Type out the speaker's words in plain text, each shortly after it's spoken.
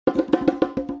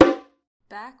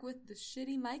back with the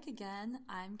shitty mic again.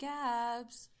 I'm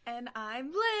Gabs. And I'm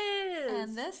Liz.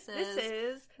 And this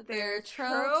is Their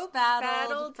Tropes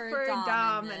Battled for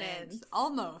Dominance.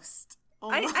 Almost.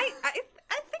 I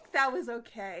think that was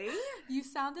okay. You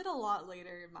sounded a lot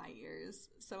later in my ears,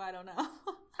 so I don't know.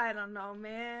 I don't know,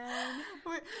 man.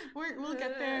 We'll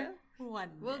get there one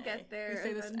day. We'll get there. We say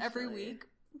eventually. this every week,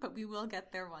 but we will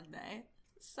get there one day.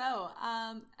 So,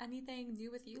 anything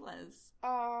new with you, Liz?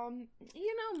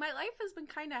 My life has been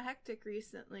kind of hectic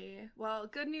recently. Well,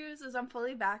 good news is I'm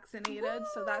fully vaccinated, Woo!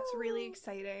 So that's really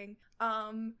exciting.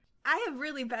 I have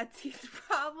really bad teeth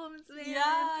problems, man. Yeah,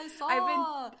 I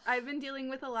saw. I've been dealing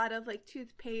with a lot of like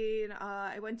tooth pain.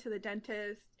 I went to the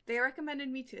dentist. They recommended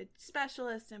me to a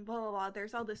specialist and blah blah blah.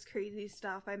 There's all this crazy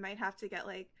stuff. I might have to get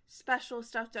like special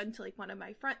stuff done to like one of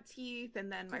my front teeth,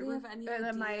 and then Do you have any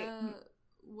idea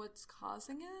what's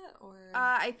causing it, or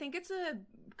I think it's a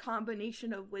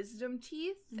combination of wisdom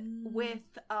teeth with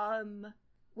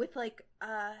like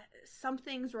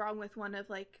something's wrong with one of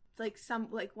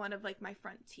one of my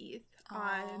front teeth.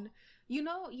 On you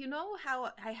know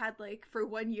how I had like for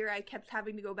 1 year I kept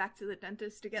having to go back to the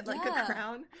dentist to get like a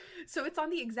crown, so it's on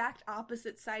the exact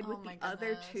opposite side with the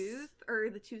other tooth, or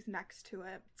the tooth next to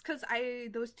it. It's because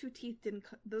those two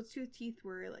teeth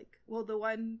were like, well, the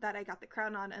one that I got the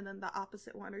crown on, and then the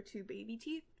opposite one are two baby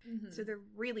teeth, so they're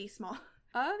really small.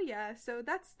 Yeah, so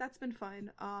that's been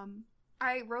fun.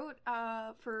 I wrote,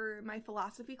 for my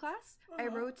philosophy class, I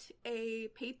wrote a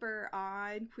paper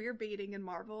on queer baiting in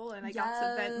Marvel, and I got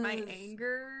to vent my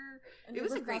anger. And it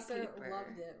was a great professor paper.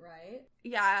 Loved it, right?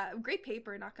 Yeah, great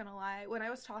paper, not gonna lie. When I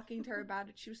was talking to her about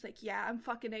it, she was like, yeah, I'm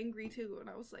fucking angry too. And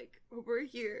I was like, oh, we're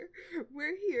here,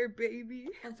 baby.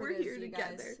 And for we're those here of you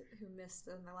together. Guys who missed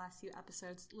in the last few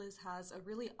episodes, Liz has a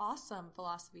really awesome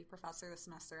philosophy professor this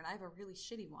semester, and I have a really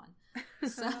shitty one.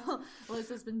 So Liz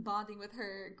has been bonding with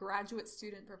her graduate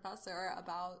student professor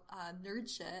about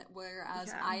nerd shit,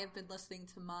 whereas I have been listening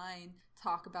to mine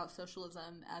talk about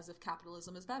socialism as if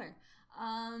capitalism is better.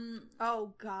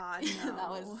 Oh God, no. That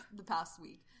was the past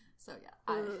week. So yeah,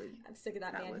 I'm sick of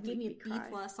that, man. He gave me a B+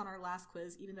 on our last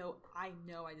quiz, even though I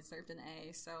know I deserved an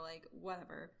A. So like,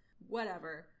 whatever.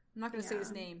 I'm not gonna say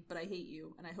his name, but I hate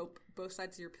you, and I hope both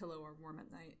sides of your pillow are warm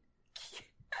at night.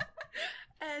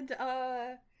 And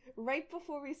right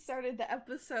before we started the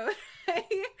episode,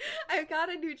 I got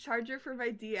a new charger for my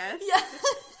DS. Yeah.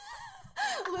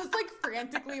 Liz like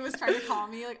frantically was trying to call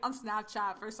me like on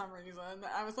Snapchat for some reason.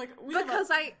 I was like,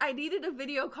 because I needed a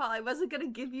video call. I wasn't gonna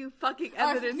give you fucking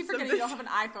evidence. I keep forgetting you don't have an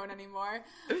iPhone anymore.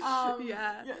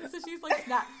 Yeah. So she's like,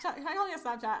 Snapchat. Can I call you a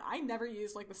Snapchat? I never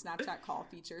use like the Snapchat call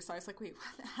feature, so I was like, wait,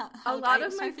 what the hell? A lot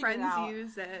of my friends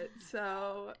use it,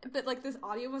 so. But like this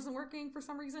audio wasn't working for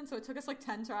some reason, so it took us like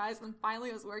 10 tries, and then finally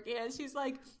it was working. And she's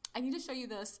like, I need to show you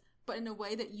this, but in a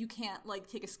way that you can't like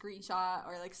take a screenshot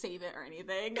or like save it or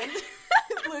anything.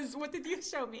 Liz, what did you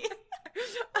show me?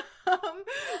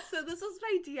 So this was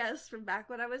my DS from back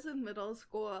when I was in middle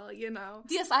school, you know.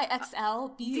 DSi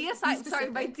XL?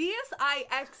 My DSi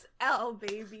XL,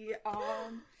 baby.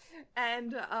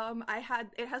 And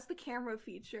it has the camera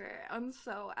feature, and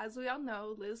so as we all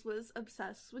know, Liz was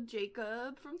obsessed with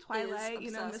Jacob from Twilight,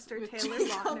 you know, Mr. Taylor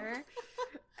Lautner.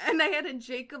 And I had a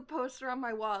Jacob poster on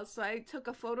my wall, so I took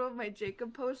a photo of my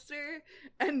Jacob poster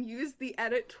and used the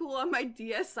edit tool on my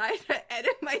DSi to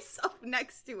edit myself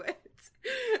next to it.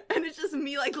 And it's just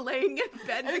me like laying in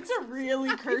bed. And it's a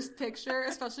really cursed picture,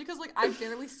 especially because like I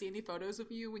barely see any photos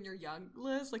of you when you're young,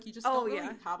 Liz. Like you just don't really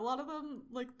have a lot of them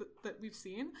like that we've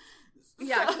seen.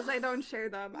 Yeah, because I don't share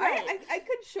them. Right. I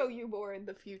could show you more in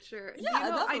the future.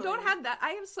 Yeah, I don't have that.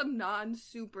 I have some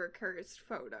non-super cursed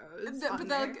photos. But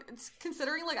like,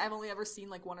 considering like I've only ever seen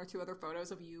like one or two other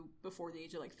photos of you before the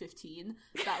age of like 15,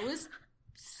 that was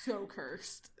so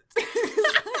cursed.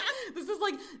 This is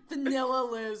like vanilla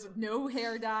Liz, no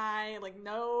hair dye, like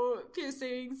no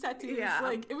piercings, tattoos. Yeah.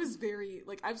 Like it was very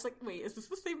like I was like, wait, is this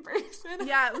the same person?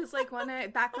 Yeah, it was like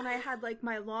back when I had like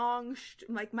my long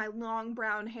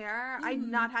brown hair. I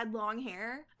not had long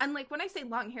hair, and like when I say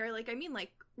long hair, like I mean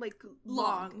like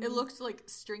long. It looked like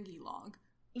stringy long.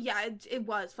 Yeah, it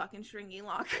was fucking stringy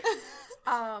long.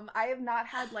 I have not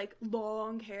had like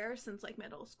long hair since like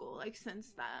middle school. Like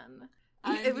since then.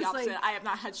 It was like I have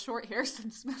not had short hair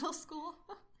since middle school.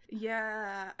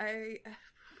 Yeah,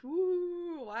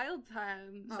 wild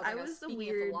times. I was Speaking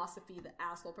of philosophy, the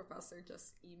asshole professor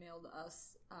just emailed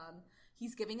us.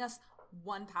 He's giving us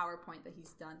one PowerPoint that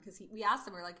he's done, because we asked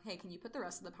him, we're like, hey, can you put the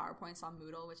rest of the PowerPoints on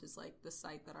Moodle, which is like the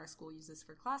site that our school uses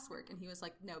for classwork? And he was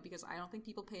like, no, because I don't think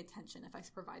people pay attention if I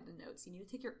provide the notes. You need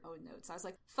to take your own notes. I was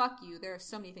like, fuck you, there are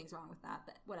so many things wrong with that,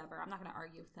 but whatever, I'm not going to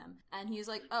argue with him. And he was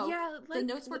like, oh, yeah, like, the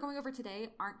notes we're going over today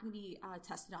aren't going to be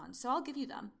tested on, so I'll give you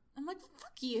them. I'm like,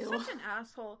 fuck you. Such an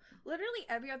asshole. Literally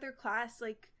every other class,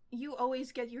 like, you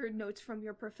always get your notes from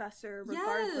your professor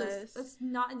regardless. Yes, that's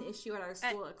not an issue at our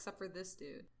school except for this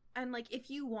dude. And like, if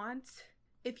you want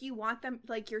them,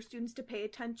 like, your students to pay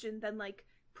attention, then like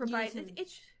provide it.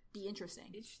 Be interesting.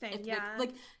 Interesting, yeah.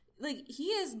 Like he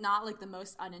is not like the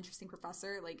most uninteresting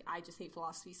professor. Like, I just hate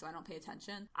philosophy, so I don't pay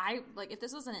attention. If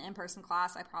this was an in-person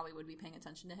class, I probably would be paying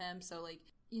attention to him. So like,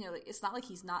 you know, like, it's not like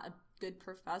he's not a good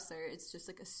professor. It's just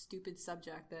like a stupid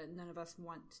subject that none of us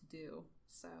want to do.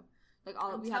 So like,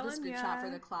 we have this group chat for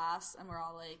the class, and we're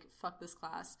all like, fuck this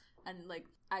class. And like,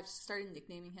 I've started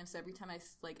nicknaming him, so every time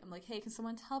I'm like, hey, can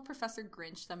someone tell Professor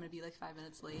Grinch that I'm gonna be like 5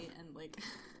 minutes late? And like,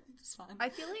 it's fun. I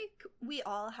feel like we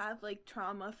all have like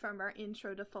trauma from our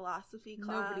intro to philosophy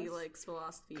class. Nobody likes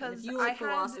philosophy. And if you like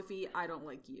philosophy, I don't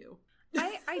like you.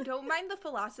 I don't mind the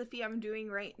philosophy I'm doing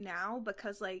right now,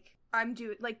 because like, I'm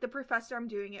doing, like, the professor I'm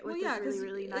doing it with is really,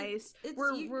 really nice.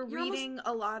 We're reading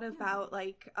a lot about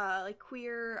like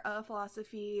queer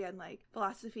philosophy, and like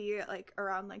philosophy like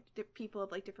around like people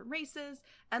of like different races,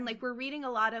 and like we're reading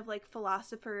a lot of like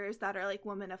philosophers that are like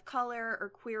women of color or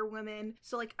queer women.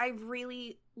 So like, I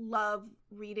really love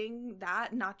reading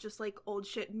that, not just like old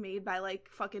shit made by like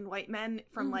fucking white men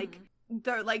from like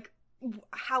the like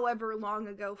however long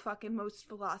ago fucking most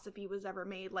philosophy was ever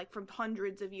made, like from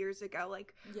hundreds of years ago.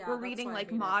 Like, we're reading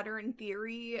like modern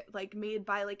theory, like made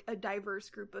by like a diverse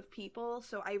group of people.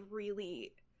 So I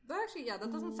really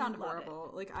that doesn't sound horrible.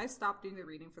 Like, I stopped doing the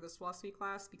reading for this philosophy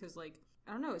class because, like,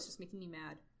 I don't know, it's just making me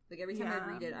mad. Like, every time I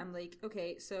read it, I'm like,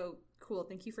 okay, so cool,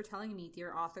 thank you for telling me,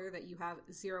 dear author, that you have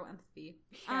zero empathy.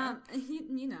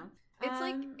 You know, it's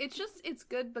like, it's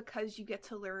good because you get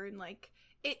to learn, like,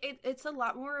 it's a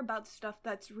lot more about stuff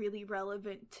that's really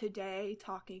relevant today,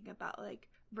 talking about like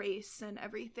race and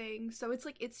everything. So it's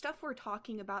like, it's stuff we're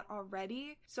talking about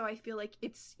already. So I feel like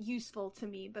it's useful to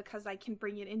me because I can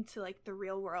bring it into like the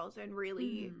real world and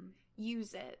really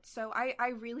use it. So I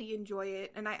really enjoy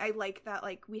it. And I like that,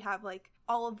 like, we have like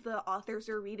all of the authors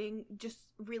are reading just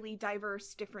really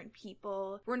diverse, different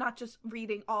people. We're not just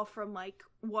reading all from like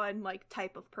one like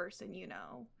type of person, you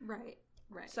know? Right.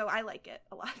 So I like it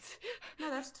a lot. No,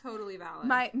 that's totally valid.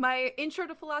 My intro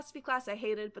to philosophy class I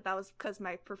hated, but that was because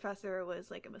my professor was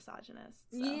like a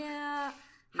misogynist. So. Yeah.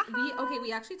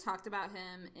 We actually talked about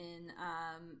him in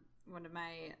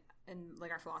in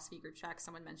like our philosophy group chat.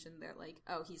 Someone mentioned that like,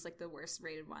 oh, he's like the worst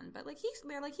rated one, but like he's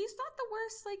not the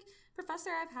worst like professor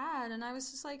I've had. And I was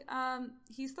just like,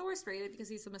 he's the worst rated because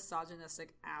he's a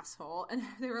misogynistic asshole. And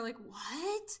they were like,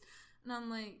 what? And I'm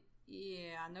like,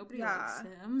 yeah, nobody likes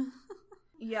him.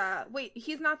 Yeah. Wait,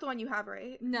 he's not the one you have,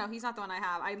 right? No, he's not the one I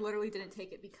have. I literally didn't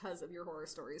take it because of your horror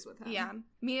stories with him. Yeah.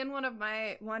 Me and one of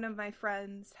my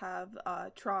friends have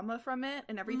trauma from it,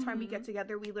 and every time we get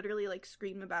together, we literally like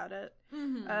scream about it.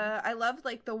 I loved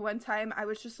like the one time I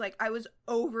was just like, I was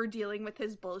over dealing with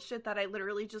his bullshit that I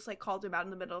literally just like called him out in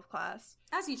the middle of class.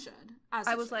 As you should.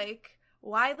 I was like,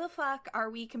 why the fuck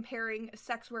are we comparing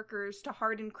sex workers to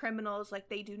hardened criminals? Like,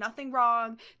 they do nothing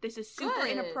wrong. This is super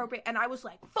inappropriate. And I was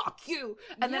like, fuck you.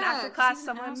 And then after class,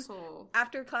 someone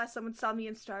saw me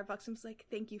in Starbucks and was like,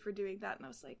 thank you for doing that. And I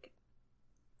was like,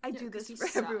 I do this for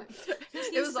everyone.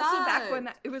 It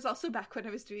was also back when I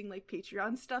was doing like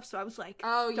Patreon stuff. So I was like,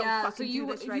 don't fucking do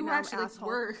this right now, asshole.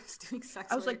 Were doing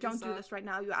sex I was like, don't do this right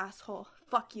now, you asshole.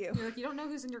 Fuck you. You're like, you don't know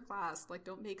who's in your class. Like,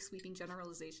 don't make sweeping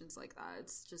generalizations like that.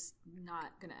 It's just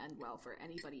not gonna end well for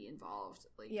anybody involved.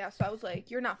 Like, yeah, so I was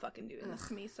like, you're not fucking doing this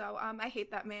to me. So I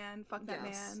hate that man. Fuck that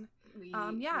man.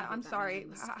 I'm sorry.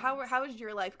 How is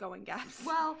your life going, Gabs?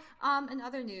 Well, in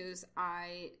other news,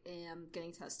 I am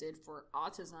getting tested for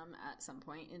autism at some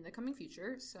point in the coming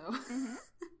future, so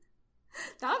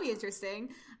that'll be interesting.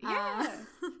 Yeah.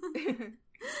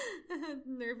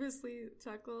 Nervously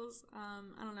chuckles.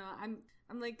 I don't know.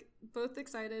 I'm like both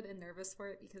excited and nervous for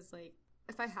it because like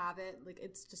if I have it, like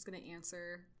it's just gonna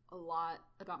answer a lot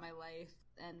about my life.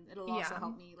 And it'll also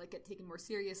help me like get taken more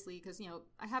seriously because, you know,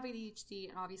 I have ADHD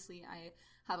and obviously I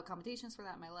have accommodations for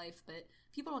that in my life, but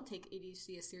people don't take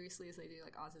ADHD as seriously as they do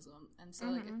like autism. And so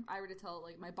like if I were to tell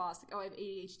like my boss like, oh, I have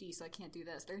ADHD so I can't do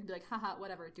this, they're gonna be like, haha,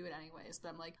 whatever, do it anyways. But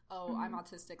I'm like, oh, I'm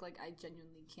autistic, like I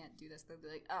genuinely can't do this. They'll be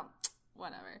like, oh,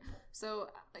 whatever. So,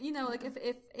 you know, like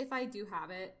if I do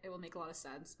have it, it will make a lot of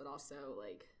sense, but also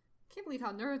like can't believe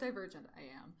how neurodivergent I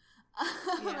am.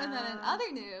 And then in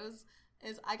other news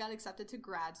is I got accepted to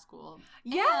grad school.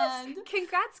 Yes! And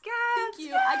Congrats, Gabs! thank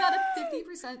you. I got a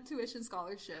 50% tuition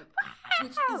scholarship,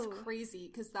 which is crazy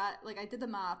because that, like, I did the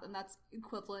math and that's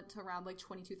equivalent to around like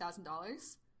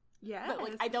 $22,000. Yes. But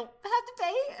like, I don't have to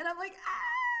pay, and I'm like,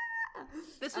 ah!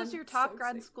 This was I'm your top so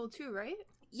grad excited. school too, right?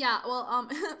 Yeah, well,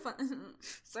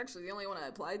 it's actually the only one I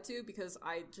applied to because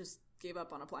I just gave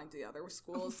up on applying to the other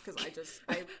schools because I just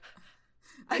feel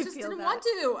didn't that. want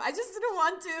to. I just didn't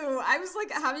want to. I was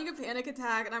like having a panic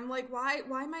attack, and I'm like, why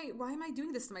am I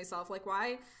doing this to myself? Like,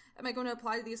 why am I going to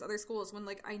apply to these other schools when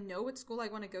like I know what school I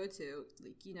want to go to?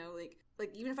 Like, you know,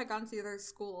 like even if I got into the other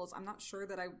schools, I'm not sure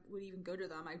that I would even go to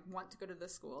them. I want to go to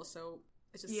this school, so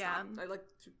I just stopped. I like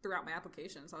threw out my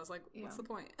application. So I was like, what's the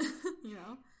point? You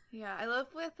know? Yeah, I live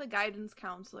with a guidance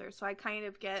counselor, so I kind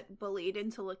of get bullied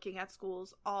into looking at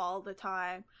schools all the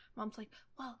time. Mom's like,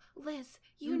 well, Liz,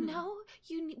 you know,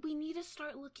 we need to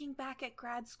start looking back at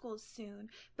grad schools soon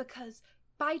because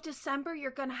by December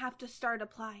you're going to have to start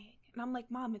applying. And I'm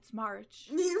like, Mom, it's March.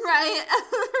 Right,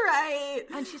 right.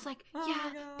 And she's like,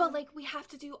 yeah, but like we have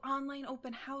to do online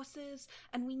open houses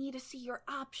and we need to see your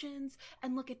options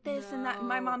and look at this and that. And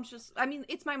my mom's just, I mean,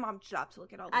 it's my mom's job to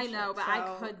look at all this I know, shit, but so.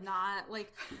 I could not.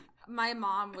 Like, my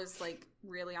mom was like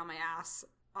really on my ass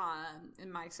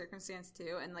in my circumstance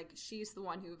too. And like, she's the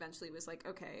one who eventually was like,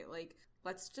 okay, like,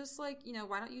 let's just like, you know,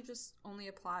 why don't you just only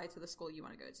apply to the school you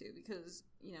want to go to? Because,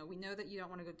 you know, we know that you don't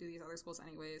want to go do these other schools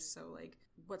anyways. So like,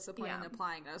 what's the point in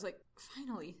applying? And I was like,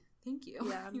 finally, thank you.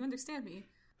 Yeah. You understand me.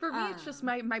 For me, it's just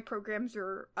my programs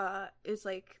are, is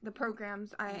like the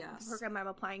programs the program I'm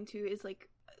applying to is like,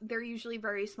 they're usually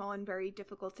very small and very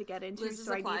difficult to get into. Liz so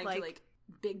is I need like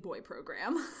big boy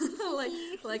program.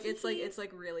 like it's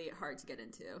like really hard to get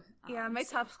into. Yeah, my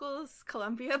top school is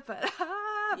Columbia, but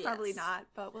probably not,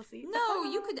 but we'll see. No,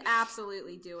 you could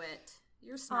absolutely do it.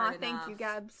 You're smart enough. Thank you,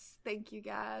 Gabs. Thank you,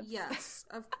 Gabs. Yes,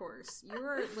 of course. You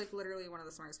are like literally one of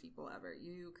the smartest people ever.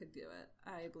 You could do it.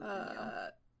 I believe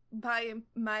in you.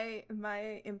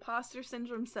 My imposter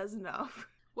syndrome says no.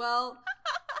 Well,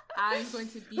 I'm going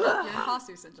to beat up your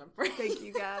imposter syndrome for you. Thank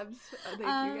you, Gabs. Thank you,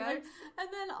 Gabs. And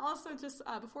then also just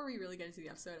before we really get into the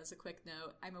episode, as a quick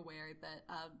note, I'm aware that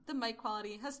the mic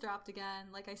quality has dropped again.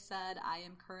 Like I said, I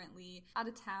am currently out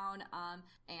of town,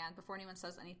 and before anyone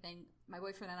says anything, my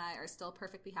boyfriend and I are still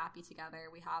perfectly happy together.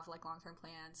 We have like long-term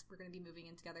plans. We're going to be moving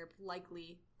in together,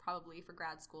 probably for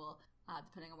grad school,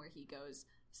 depending on where he goes.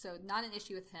 So not an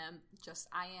issue with him, just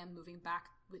I am moving back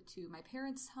to my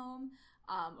parents' home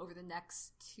over the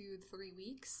next 2-3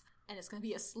 weeks, and it's going to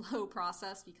be a slow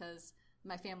process because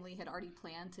my family had already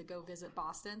planned to go visit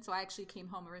Boston. So I actually came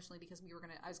home originally because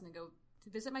I was going to go to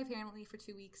visit my family for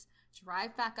 2 weeks,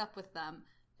 drive back up with them,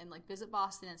 and like visit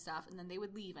Boston and stuff, and then they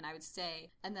would leave and I would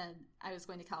stay, and then I was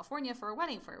going to California for a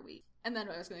wedding for a week, and then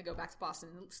I was going to go back to Boston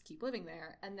and just keep living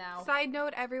there. And now, side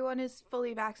note, everyone is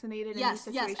fully vaccinated in these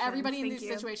situations. Yes, everybody in this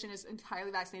situation is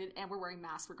entirely vaccinated, and we're wearing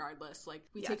masks regardless. Like,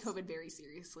 we take COVID very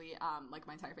seriously. Like,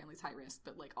 my entire family's high risk,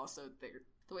 but like also they're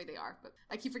the way they are. But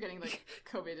I keep forgetting like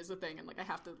COVID is a thing, and like I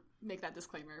have to make that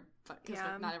disclaimer, but because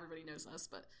like, not everybody knows this,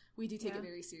 but we do take it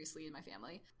very seriously in my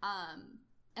family.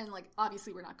 And, like,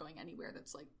 obviously we're not going anywhere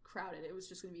that's, like, crowded. It was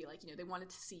just going to be, like, you know, they wanted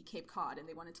to see Cape Cod, and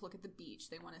they wanted to look at the beach.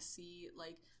 They want to see,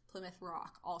 like, Plymouth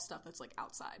Rock, all stuff that's, like,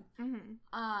 outside.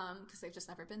 Because they've just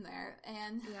never been there.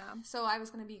 And so I was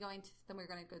going to be then we were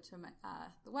going to go to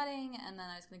the wedding, and then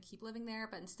I was going to keep living there.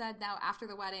 But instead, now, after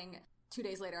the wedding, 2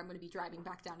 days later, I'm going to be driving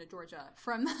back down to Georgia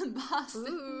from Boston.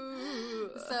 Ooh.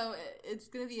 So it's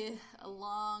going to be a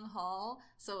long haul.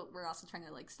 So we're also trying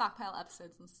to, like, stockpile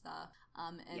episodes and stuff.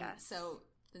 So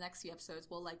the next few episodes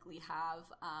will likely have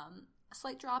a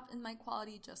slight drop in mic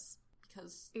quality just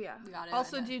because we got it.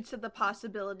 Also due to the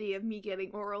possibility of me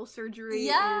getting oral surgery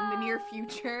in the near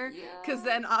future. Because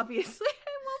then obviously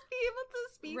I won't be able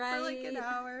to speak for like an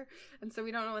hour. And so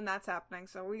we don't know when that's happening.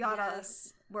 So we gotta,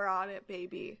 we're on it,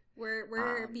 baby.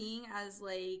 We're being as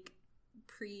like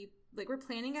we're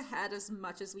planning ahead as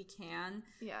much as we can.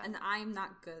 Yeah. And I'm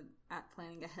not good at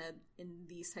planning ahead in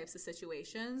these types of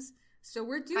situations. So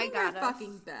we're doing our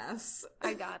fucking best.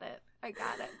 I got it,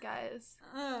 guys.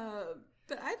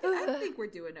 But I think we're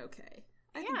doing okay.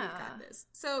 I think we've got this.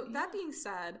 So that being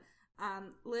said,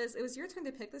 Liz, it was your turn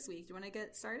to pick this week. Do you want to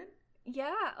get started?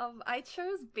 Yeah, I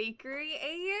chose Bakery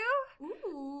AU.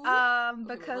 Ooh.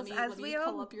 Because let me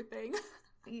pull up your thing.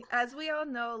 As we all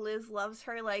know, Liz loves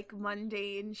her like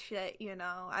mundane shit. You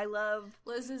know,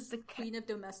 Liz is the queen of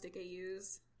domestic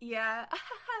AUs. Yeah.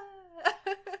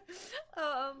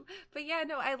 But yeah,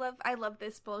 no, I love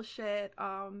this bullshit.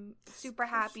 Super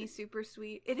happy, super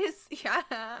sweet. It is, yeah.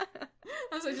 I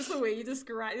was like, just the way you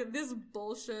describe this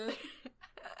bullshit.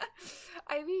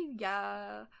 I mean,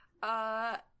 yeah.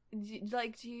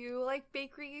 Do you like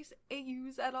bakeries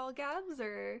AUs at all, Gabs,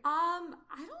 or? I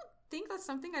don't think that's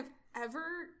something I've ever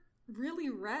really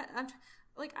read.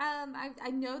 I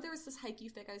know there was this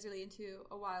haiku fic I was really into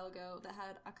a while ago that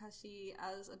had Akashi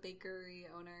as a bakery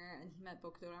owner, and he met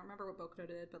Bokuto. I don't remember what Bokuto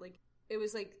did, but like it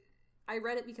was like I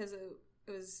read it because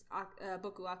it was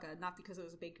Bokuaka, not because it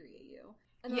was a bakery AU.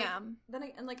 And yeah.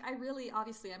 I really,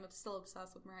 obviously, I'm still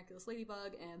obsessed with Miraculous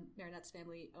Ladybug, and Marinette's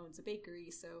family owns a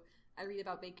bakery, so I read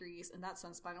about bakeries in that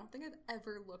sense, but I don't think I've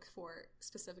ever looked for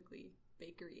specifically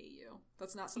bakery AU.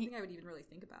 That's not something I would even really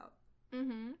think about.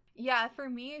 Mm-hmm. Yeah, for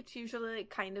me, it's usually like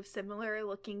kind of similar,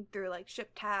 looking through like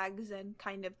ship tags and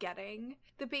kind of getting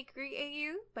the bakery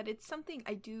AU, but it's something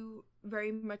I do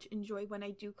very much enjoy when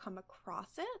I do come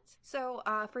across it. So,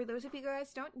 for those of you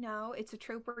guys don't know, it's a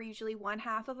trope where usually one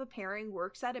half of a pairing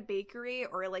works at a bakery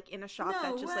or like in a shop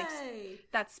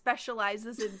that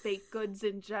specializes in baked goods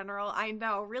in general. I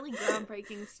know, really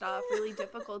groundbreaking stuff, really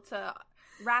difficult to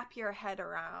wrap your head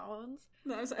around.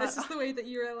 No, it's just the way that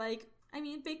you're like, I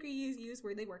mean, bakery is used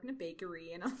where they work in a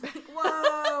bakery, and I'm like,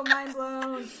 whoa, mind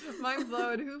blown. Mind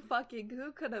blown. Who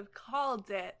could have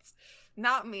called it?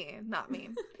 Not me.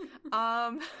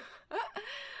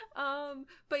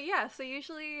 But yeah, so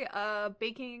usually,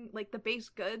 baking, like the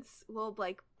baked goods will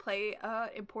like play a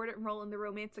important role in the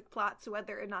romantic plot. So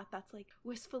whether or not that's like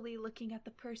wistfully looking at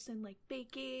the person like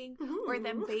baking, or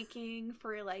them baking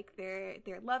for like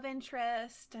their love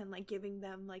interest and like giving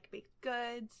them like baked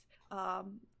goods.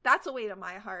 That's a way to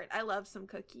my heart. I love some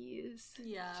cookies.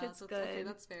 Yeah, shit's good. Okay,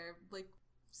 that's fair. Like,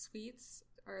 sweets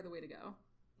are the way to go.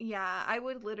 Yeah, I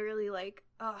would literally like,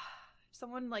 if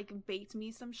someone like baked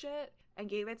me some shit and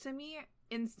gave it to me,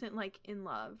 instant like in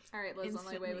love. All right, Liz, I'm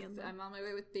on my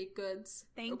way with baked goods.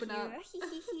 Thank Open you. Up.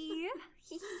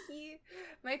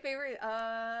 My favorite.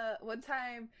 One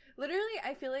time, literally,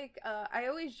 I feel like I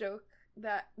always joke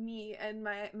that me and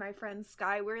my friend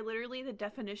Sky were literally the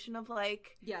definition of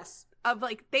like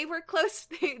they were close.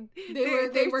 They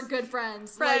were good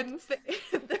friends. We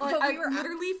were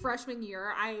literally freshman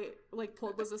year. I like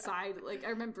pulled Liz aside. Like I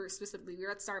remember specifically, we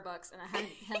were at Starbucks and I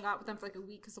hadn't hung out with them for like a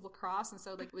week because of lacrosse, and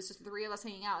so like it was just the three of us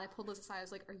hanging out. And I pulled Liz aside. I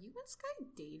was like, "Are you and Sky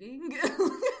dating?"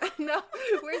 No,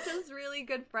 we're just really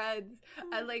good friends.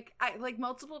 And I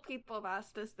multiple people have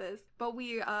asked us this, but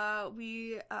we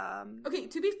okay,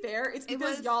 to be fair, it's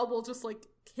because y'all will just like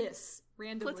kiss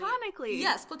randomly. Platonically.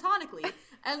 Yes, platonically.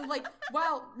 And like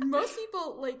while most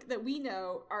people like that we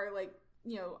know are like,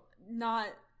 you know, not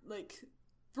like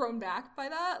thrown back by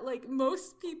that, like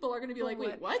most people are gonna be like,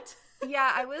 wait, what?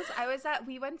 Yeah,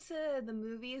 we went to the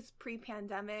movies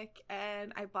pre-pandemic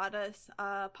and I bought us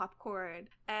popcorn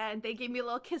and they gave me a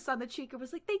little kiss on the cheek and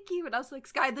was like, thank you. And I was like,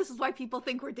 Sky, this is why people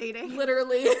think we're dating.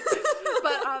 Literally.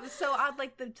 But so on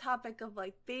like the topic of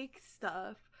like bake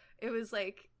stuff, it was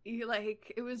like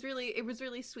it was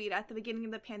really sweet. At the beginning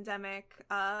of the pandemic,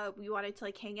 we wanted to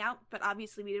like hang out, but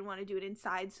obviously we didn't want to do it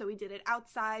inside, so we did it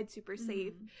outside, super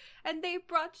safe. And they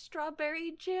brought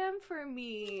strawberry jam for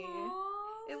me.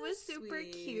 Aww, it was super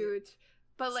cute.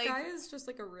 But like Sky is just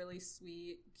like a really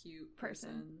sweet, cute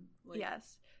person. Like,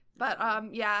 yes. But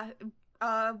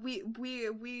we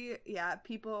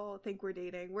people think we're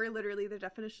dating. We're literally the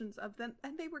definitions of them,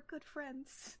 and they were good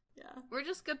friends. Yeah. We're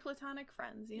just good platonic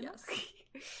friends, you know?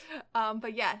 Yes.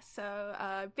 But yeah,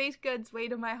 so baked goods, way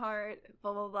to my heart,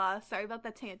 blah, blah, blah. Sorry about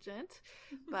that tangent.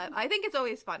 But I think it's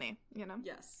always funny, you know?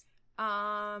 Yes.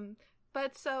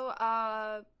 But so,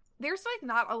 there's like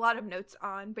not a lot of notes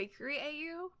on Bakery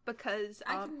AU because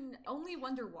I can only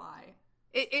wonder why.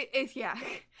 It's yeah,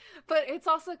 but it's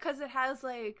also because it has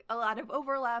like a lot of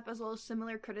overlap as well as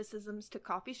similar criticisms to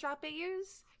coffee shop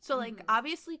AUs. So like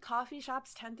obviously coffee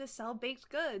shops tend to sell baked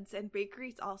goods and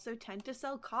bakeries also tend to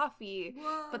sell coffee.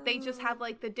 Whoa. But they just have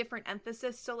like the different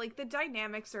emphasis. So like the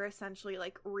dynamics are essentially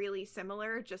like really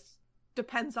similar, just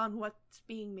depends on what's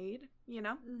being made, you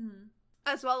know?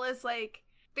 As well as like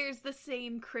there's the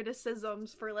same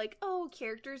criticisms for like, oh,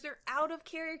 characters are out of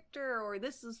character or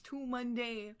this is too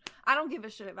mundane. I don't give a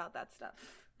shit about that stuff.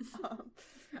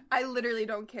 I literally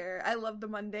don't care. I love the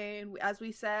mundane. As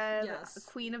we said,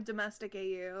 queen of domestic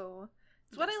AU.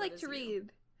 It's what I like to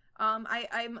read.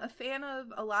 I'm a fan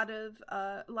of a lot of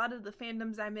the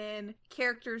fandoms I'm in.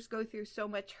 Characters go through so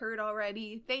much hurt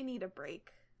already. They need a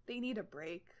break.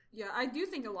 Yeah, I do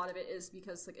think a lot of it is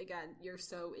because, like, again, you're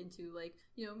so into, like,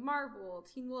 you know, Marvel,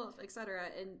 Teen Wolf, etc.,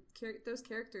 and those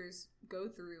characters go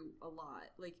through a lot.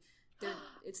 Like,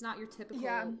 it's not your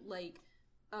typical, like,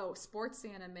 oh, sports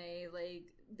anime,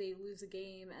 like, they lose a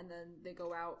game and then they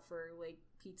go out for, like,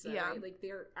 pizza, right? Like,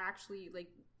 they're actually, like,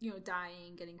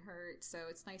 dying, getting hurt. So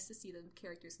it's nice to see the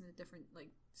characters in a different,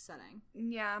 like, setting.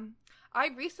 Yeah. I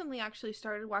recently actually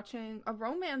started watching a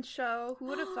romance show. Who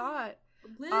would have thought?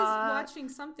 Liz watching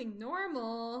something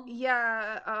normal.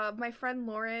 Yeah, my friend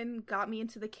Lauren got me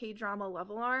into the K-drama Love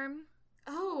Alarm.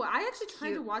 Oh, I actually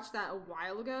tried to watch that a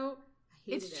while ago. I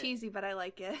hated It's cheesy, but I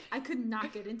like it. I could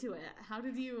not get into it. How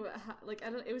did you, like, I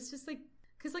don't, it was just, like,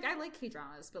 because, like, I like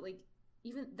K-dramas, but, like,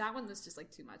 even that one was just, like,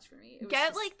 too much for me. It was Get,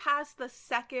 just, like, past the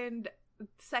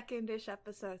second-ish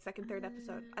episode, third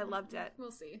episode. I loved it. We'll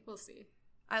see.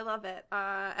 I love it.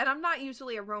 And I'm not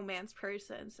usually a romance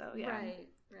person, so yeah.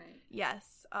 Right.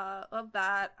 Yes, love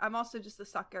that. I'm also just a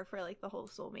sucker for, like, the whole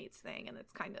soulmates thing, and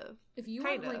it's kind of... If you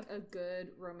want, like, a good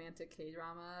romantic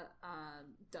K-drama,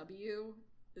 W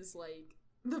is, like,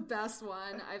 the best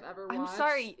one I've ever watched. I'm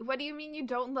sorry, what do you mean you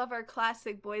don't love our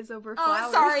classic Boys Over Flowers?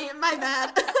 Oh, sorry, my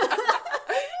bad. Do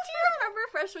you remember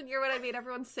freshman year when I made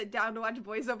everyone sit down to watch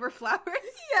Boys Over Flowers?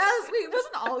 Yes, wait,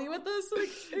 wasn't Ollie with us? Like,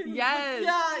 yes.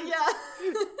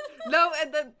 Yeah. No,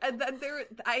 and then there,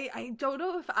 I don't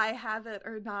know if I have it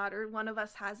or not, or one of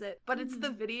us has it, but it's the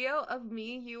video of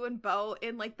me, you, and Bo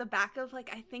in, like, the back of, like,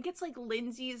 I think it's, like,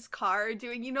 Lindsay's car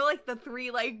doing, like, the three,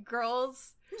 like,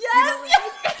 girls. Yes!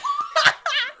 Yes!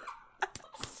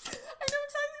 I know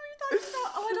exactly what you're talking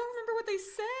about. Oh, I don't remember what they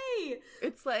say.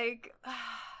 It's like...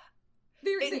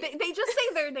 They just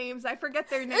say their names. I forget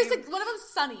their names. It's like one of them's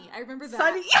Sunny. I remember that.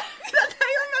 Sunny. I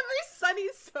remember Sunny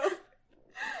so.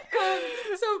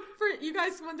 So for you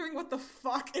guys wondering what the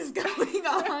fuck is going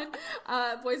on,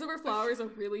 Boys Over Flowers, a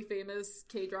really famous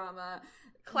K-drama,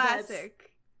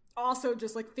 classic. Also,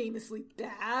 just like famously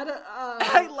bad.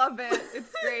 I love it.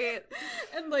 It's great.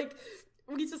 And like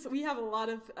we have a lot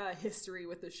of history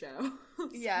with the show.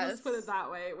 Yes, let's put it that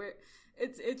way.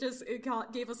 It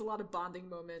gave us a lot of bonding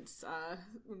moments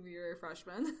when we were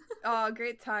freshmen. Oh,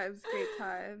 great times.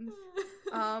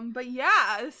 But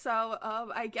yeah, so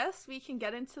I guess we can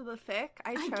get into the fic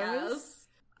I chose.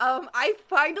 I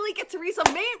finally get to read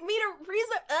some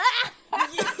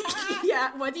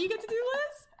Yeah, what do you get to do,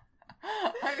 Liz?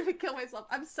 I'm gonna kill myself.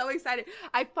 I'm so excited.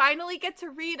 I finally get to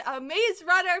read a Maze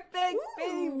Runner fic,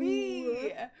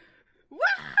 baby.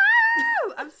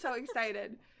 Woohoo! I'm so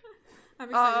excited. I'm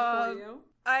excited for you.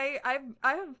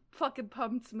 I'm fucking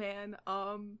pumped, man.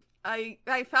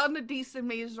 I found a decent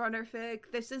Maze Runner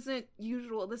fic. This isn't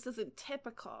usual. This isn't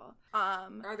typical.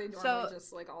 Are they normally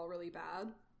just like all really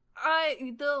bad? A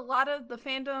lot of the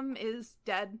fandom is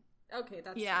dead. Okay,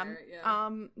 that's fair. Yeah.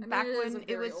 Back when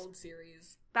it was old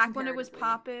series. Back when it was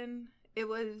poppin', it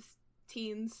was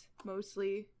teens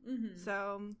mostly. Mm-hmm.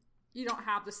 So you don't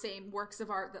have the same works of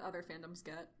art that other fandoms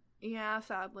get. Yeah,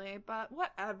 sadly, but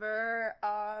whatever.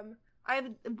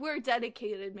 We're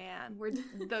dedicated, man. We're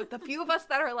the few of us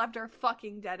that are left are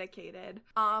fucking dedicated.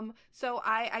 So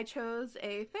I chose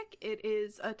a fic. It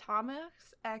is a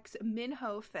Thomas X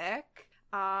Minho fic.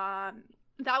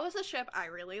 That was a ship I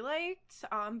really liked.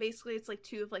 Basically it's like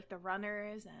two of like the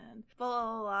runners and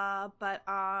blah blah blah. But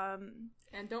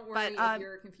and don't worry if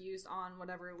you're confused on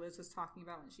whatever Liz is talking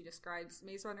about when she describes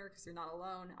Maze Runner, because you're not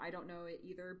alone. I don't know it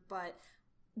either, but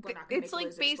we're not gonna it's make like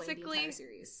Liz explain the entire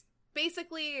series.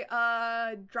 Basically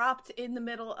dropped in the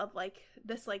middle of like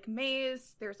this like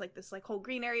maze. There's like this like whole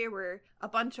green area where a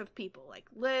bunch of people like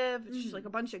live. It's just like a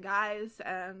bunch of guys,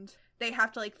 and they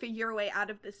have to like figure a way out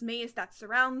of this maze that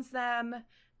surrounds them.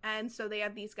 And so they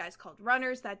have these guys called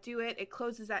runners that do it. It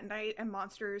closes at night and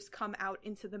monsters come out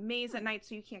into the maze at night,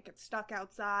 so you can't get stuck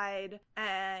outside.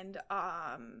 And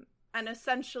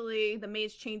essentially the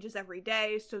maze changes every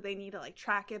day, so they need to like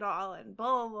track it all and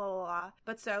blah blah blah.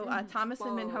 But so Thomas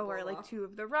and Minho are like two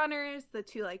of the runners. The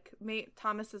two like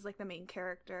Thomas is like the main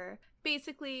character.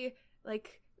 Basically,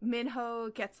 like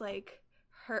Minho gets like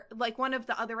hurt, like one of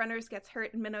the other runners gets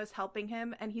hurt and Minho's helping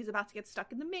him, and he's about to get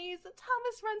stuck in the maze, and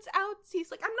Thomas runs out.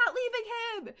 He's like, I'm not leaving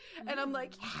him, and I'm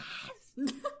like,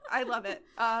 yes. I love it.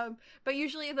 But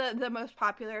usually the most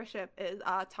popular ship is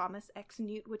Thomas X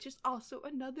Newt, which is also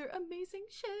another amazing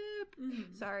ship.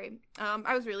 Sorry,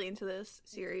 I was really into this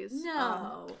series.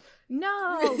 No,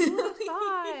 who would have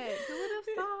thought?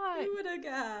 Who would have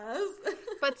guessed?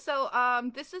 But so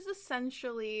this is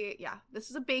essentially,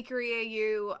 this is a bakery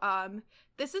AU.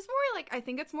 This is more like, I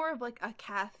think it's more of like a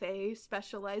cafe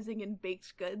specializing in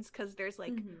baked goods, because there's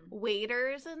like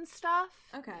waiters and stuff.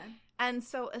 Okay. And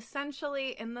so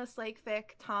essentially in this like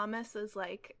fic, Thomas is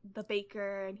like the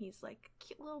baker, and he's like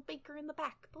cute little baker in the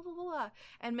back, blah blah blah.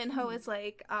 And Minho is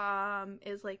like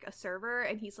a server,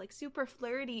 and he's like super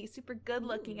flirty, super good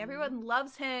looking. Everyone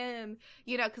loves him,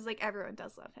 you know, because like everyone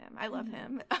does love him. I love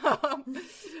him.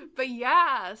 But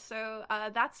yeah, so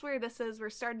that's where this is.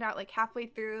 We're starting out like halfway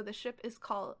through. The ship is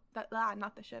called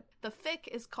not the ship. The fic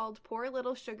is called Pour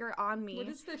Little Sugar on Me. What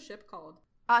is the ship called?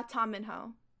 Tom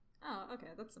Minho. Oh, okay,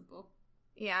 that's simple.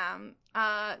 Yeah.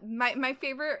 My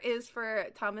favorite is for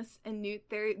Thomas and Newt.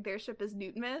 Their ship is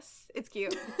Newt Miss. It's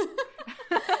cute.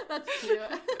 That's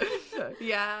cute.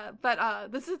 Yeah,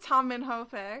 but this is Tom Minho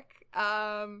fic.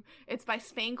 It's by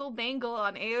Spangle Bangle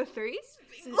on AO3.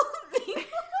 Spangle Bangle?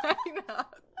 I know.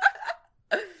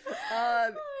 I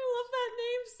love that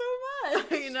name so much.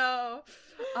 I know.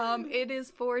 It is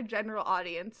for general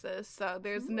audiences, so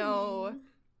there's no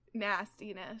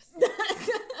nastiness.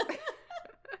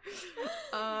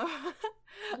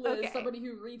 Liz, okay. somebody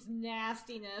who reads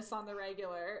nastiness on the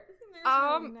regular.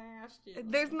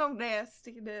 There's no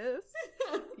nastiness.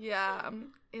 Yeah,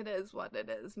 it is what it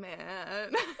is,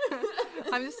 man.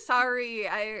 I'm sorry,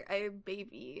 I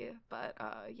baby, but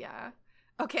yeah.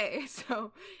 Okay,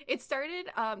 so it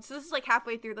started, so this is like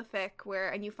halfway through the fic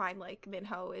and you find like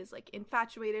Minho is like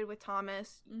infatuated with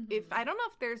Thomas. I don't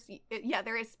know if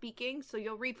there is speaking, so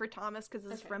you'll read for Thomas because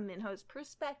this is from Minho's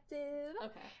perspective.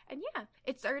 Okay. And yeah,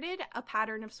 it started a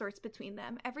pattern of sorts between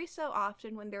them. Every so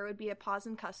often when there would be a pause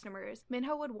in customers,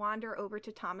 Minho would wander over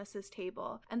to Thomas's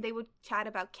table and they would chat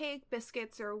about cake,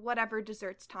 biscuits, or whatever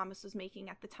desserts Thomas was making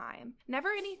at the time. Never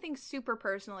anything super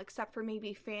personal except for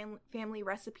maybe family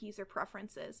recipes or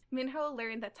preferences. Minho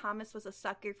learned that Thomas was a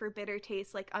sucker for bitter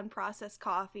tastes like unprocessed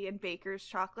coffee and baker's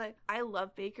chocolate. I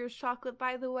love baker's chocolate,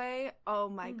 by the way. Oh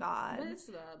my god. What is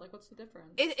that? Like, what's the difference?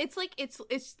 It's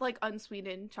like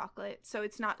unsweetened chocolate, so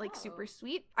it's not like super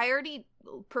sweet. I already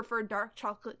prefer dark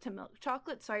chocolate to milk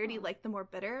chocolate, so I already like the more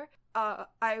bitter.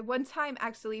 I one time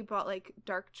actually bought like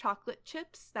dark chocolate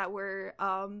chips that were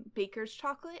baker's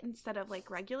chocolate instead of like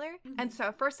regular. And so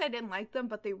at first I didn't like them,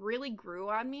 but they really grew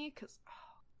on me because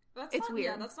it's weird.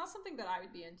 Yeah, that's not something that I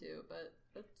would be into, but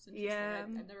that's interesting. Yeah.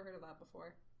 I've never heard of that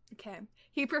before. Okay.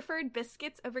 He preferred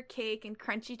biscuits over cake and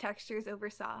crunchy textures over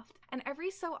soft. And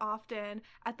every so often,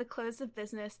 at the close of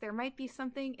business, there might be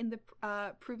something in the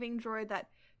proving drawer that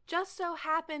just so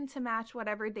happened to match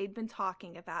whatever they'd been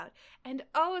talking about. And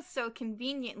oh, so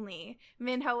conveniently,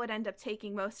 Minho would end up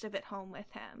taking most of it home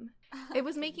with him. It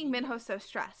was making Minho so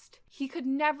stressed. He could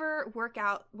never work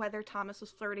out whether Thomas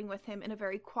was flirting with him in a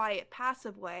very quiet,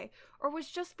 passive way, or was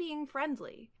just being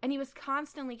friendly. And he was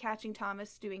constantly catching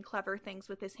Thomas doing clever things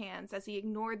with his hands as he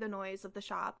ignored the noise of the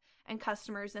shop and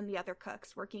customers and the other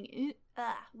cooks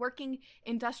working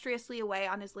industriously away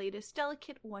on his latest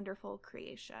delicate, wonderful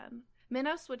creation.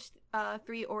 Minho switched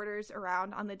 3 orders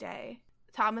around on the day.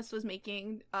 Thomas was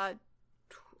making,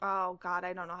 oh god,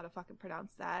 I don't know how to fucking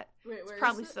pronounce that. Wait, it's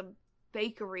probably some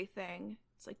bakery thing.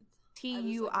 It's like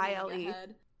Tuile.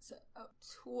 So,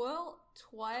 Twill?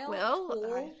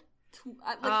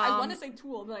 I want to say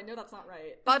Tool, but I know that's not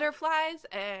right. Butterflies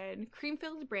and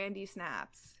cream-filled brandy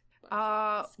snaps.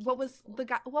 What was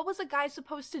a guy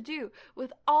supposed to do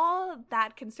with all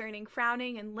that concerning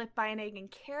frowning and lip biting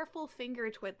and careful finger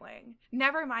twiddling?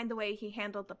 Never mind the way he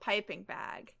handled the piping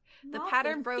bag. The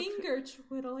pattern broke. Finger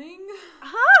twiddling.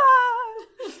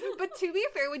 But to be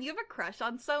fair, when you have a crush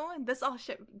on someone,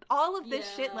 all of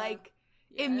this shit, like,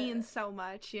 it means so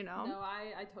much, you know? No,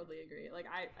 I totally agree. Like,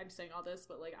 I'm saying all this,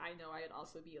 but, like, I know I'd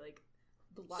also be, like,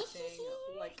 blushing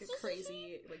like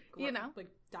crazy, like, you know, like,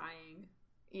 dying.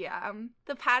 Yeah.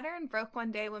 The pattern broke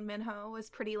one day when Minho was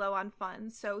pretty low on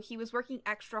funds, so he was working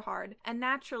extra hard and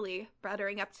naturally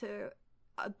buttering up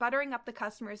the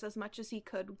customers as much as he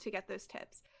could to get those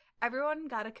tips. Everyone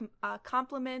got a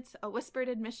compliment, a whispered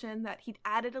admission that he'd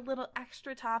added a little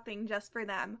extra topping just for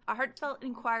them, a heartfelt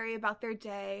inquiry about their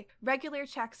day, regular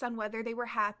checks on whether they were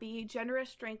happy,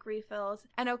 generous drink refills,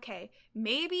 and okay,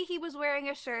 maybe he was wearing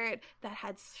a shirt that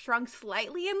had shrunk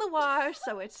slightly in the wash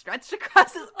so it stretched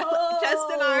across his chest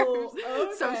and arms.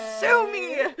 Okay.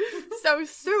 So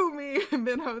sue me,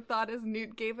 Minho thought as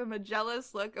Newt gave him a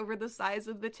jealous look over the size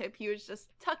of the tip he was just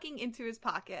tucking into his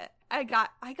pocket. I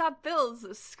got bills,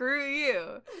 screw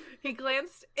you. He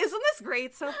glanced, isn't this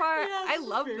great so far? Yeah, I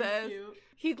love this. Cute.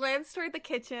 He glanced toward the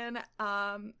kitchen,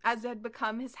 as had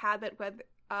become his habit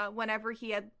whenever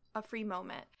he had a free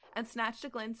moment. and snatched a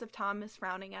glimpse of Thomas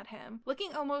frowning at him,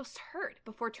 looking almost hurt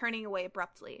before turning away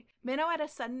abruptly. Minnow had a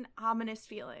sudden ominous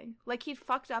feeling, like he'd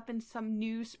fucked up in some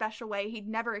new special way he'd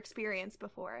never experienced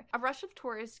before. A rush of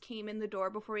tourists came in the door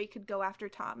before he could go after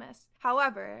Thomas.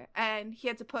 However, and he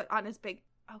had to put on his big...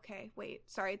 Okay,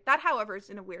 wait, sorry. That however is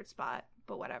in a weird spot,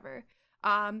 but whatever.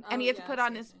 And he had to put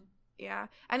on his... Yeah.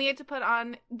 And he had to put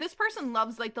on... This person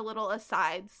loves, like, the little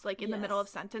asides, like, in the middle of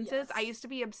sentences. I used to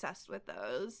be obsessed with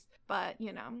those. But,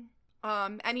 you know...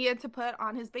 And he had to put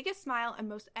on his biggest smile and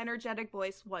most energetic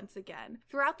voice once again.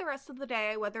 Throughout the rest of the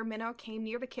day, whether Minnow came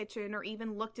near the kitchen or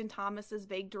even looked in Thomas's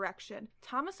vague direction,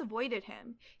 Thomas avoided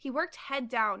him. He worked head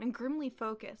down and grimly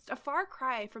focused, a far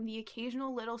cry from the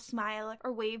occasional little smile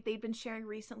or wave they'd been sharing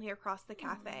recently across the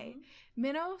cafe.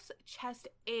 Minnow's chest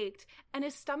ached, and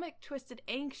his stomach twisted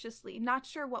anxiously, not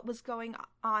sure what was going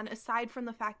on aside from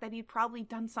the fact that he'd probably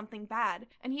done something bad,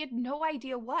 and he had no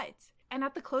idea what. And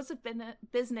at the close of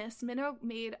business, Minnow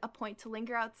made a point to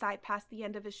linger outside past the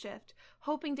end of his shift,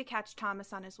 hoping to catch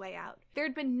Thomas on his way out. There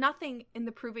had been nothing in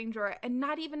the proving drawer, and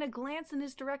not even a glance in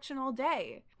his direction all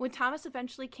day. When Thomas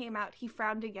eventually came out, he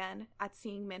frowned again at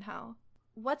seeing Minnow.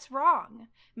 "What's wrong?"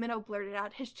 Minnow blurted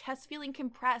out, his chest feeling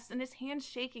compressed and his hands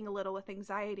shaking a little with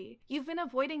anxiety. "You've been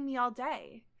avoiding me all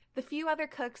day." The few other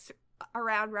cooks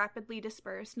around rapidly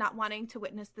dispersed, not wanting to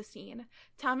witness the scene.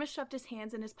 Thomas shoved his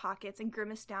hands in his pockets and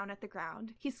grimaced down at the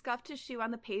ground. He scuffed his shoe on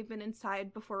the pavement and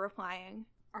sighed before replying.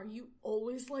 "Are you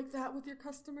always like that with your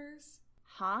customers?"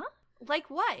 "Huh? Like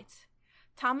what?"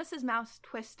 Thomas's mouth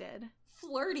twisted.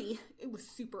 "Flirty. It was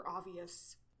super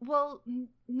obvious." "Well,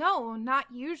 no,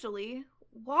 not usually.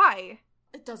 Why?"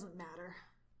 "It doesn't matter."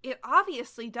 "It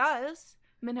obviously does,"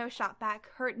 Minnow shot back,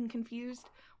 hurt and confused.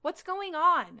 "What's going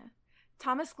on?"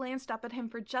 Thomas glanced up at him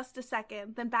for just a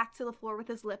second, then back to the floor with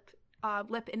his lip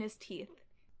in his teeth.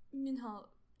 "Minho,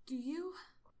 do you..."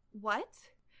 "What?"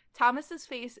 Thomas's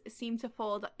face seemed to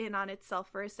fold in on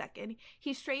itself for a second.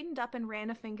 He straightened up and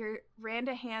ran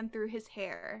a hand through his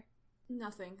hair.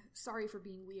 "Nothing. Sorry for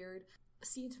being weird.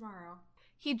 See you tomorrow."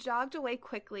 He jogged away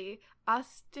quickly. I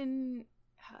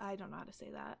don't know how to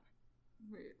say that.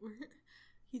 Wait.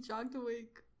 He jogged away...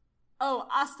 Oh,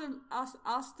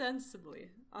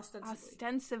 ostensibly.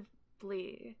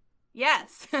 Ostensibly.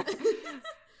 Yes.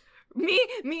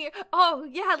 Me. Oh,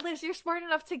 yeah, Liz, you're smart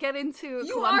enough to get into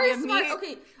you Columbia. Are smart.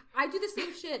 Okay, I do the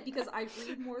same shit because I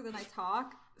read more than I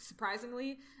talk,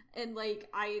 surprisingly. And, like,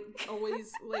 I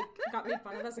always, like, got made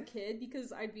fun of as a kid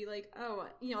because I'd be like, oh,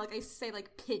 you know, like, I say,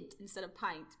 like, pint instead of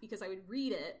pint because I would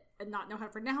read it and not know how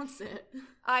to pronounce it.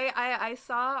 I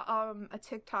saw a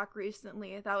TikTok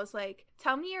recently that was like,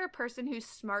 tell me you're a person who's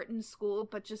smart in school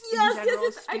but just in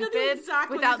general stupid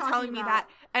exactly without telling me that.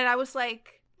 And I was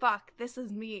like, fuck, this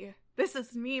is me. This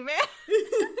is me, man.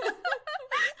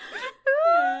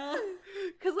 Yeah.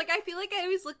 Because, like, I feel like I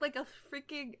always look like a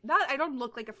freaking... I don't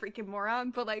look like a freaking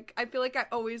moron, but, like, I feel like I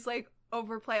always, like,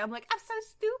 overplay. I'm like, I'm so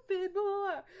stupid.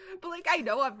 But, like, I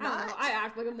know I'm not. I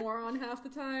act like a moron half the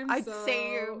time, so...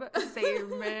 Same,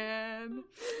 man.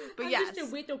 But I'm yes. just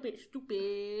a little bit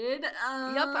stupid.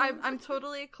 Yep, I'm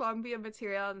totally Columbia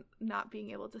material not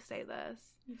being able to say this.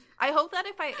 I hope that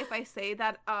if I say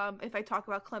that, if I talk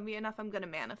about Columbia enough, I'm going to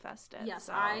manifest it. Yes,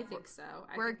 so I think so.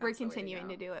 We're continuing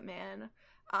to do it, man.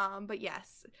 But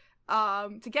yes,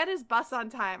 to get his bus on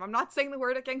time. I'm not saying the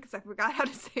word again because I forgot how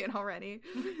to say it already.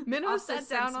 Minnow sat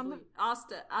down on the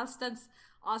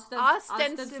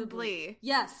ostensibly.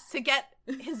 Yes, to get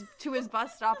to his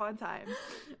bus stop on time.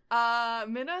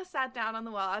 Minnow sat down on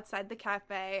the wall outside the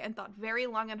cafe and thought very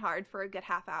long and hard for a good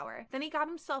half hour. Then he got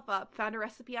himself up, found a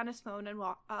recipe on his phone, and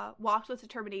walked with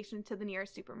determination to the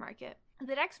nearest supermarket.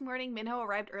 The next morning, Minnow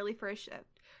arrived early for his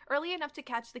shift, early enough to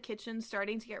catch the kitchen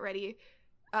starting to get ready.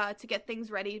 To get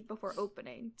things ready before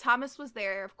opening. Thomas was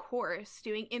there, of course,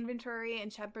 doing inventory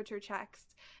and temperature checks.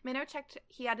 Minnow checked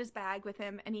he had his bag with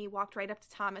him, and he walked right up to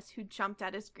Thomas, who jumped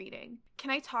at his greeting.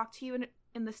 "Can I talk to you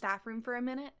in the staff room for a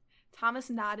minute?" Thomas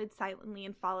nodded silently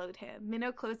and followed him.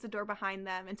 Minnow closed the door behind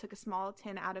them and took a small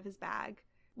tin out of his bag.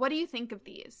 "What do you think of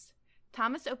these?"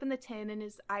 Thomas opened the tin, and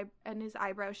his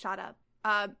eyebrows shot up.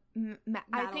 I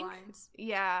think,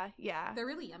 yeah. They're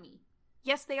really yummy.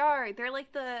 Yes, they are. They're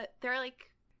like the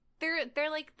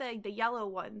yellow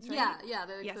ones, right? Yeah,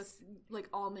 they're like like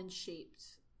almond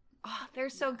shaped. Oh, they're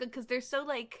so good because they're so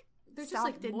like they're just soft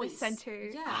like in moist. the center.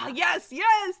 Yeah. Yes,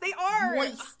 they are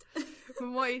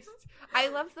moist. I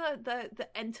love the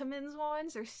Entenmann's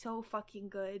ones. They're so fucking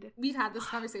good. We've had this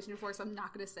conversation before, so I'm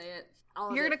not gonna say it.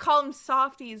 You're gonna call them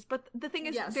softies, but the thing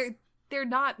is, they're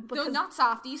not. They're not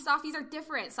softies. Softies are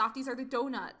different. Softies are the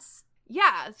donuts.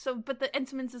 Yeah. So, but the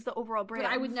Entenmann's is the overall brand.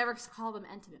 But I would never call them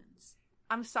Entenmann's.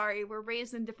 I'm sorry, we're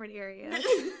raised in different areas.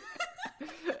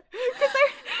 Because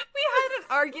we had an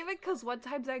argument because one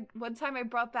time I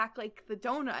brought back like the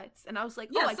donuts and I was like,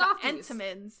 oh, I got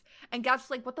Entenmann's, and Gab's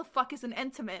like, what the fuck is an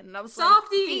Entenmann? And I was like,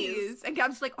 Softies, and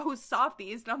Gab's like, oh,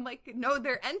 Softies, and I'm like, no,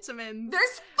 they're Entenmann's.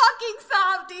 There's fucking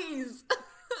Softies.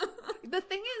 The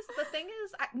thing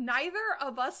is, neither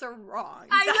of us are wrong.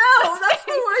 I know, that's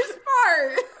the worst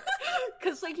part.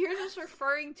 Because like you're just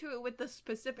referring to it with the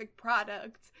specific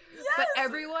product. Yes. But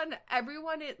everyone,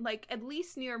 like at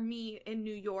least near me in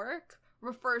New York,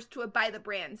 refers to it by the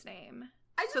brand's name.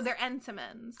 So they're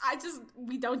Entenmann's.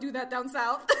 We don't do that down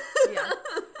south. Yeah.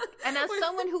 And as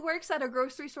someone who works at a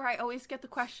grocery store, I always get the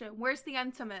question, "Where's the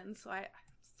Entenmann's?" So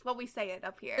it's what we say it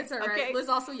up here. It's alright. Okay? Liz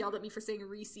also yelled at me for saying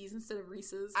Reese's instead of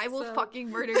Reese's. I will fucking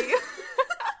murder you.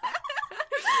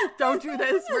 Don't do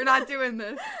this. We're not doing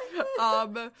this.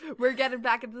 We're getting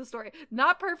back into the story.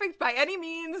 Not perfect by any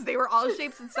means. They were all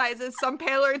shapes and sizes. Some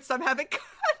paler and some have it cut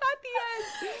at the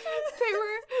end.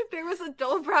 There was a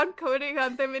dull brown coating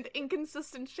on them in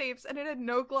inconsistent shapes, and it had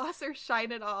no gloss or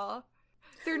shine at all.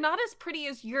 They're not as pretty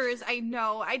as yours, I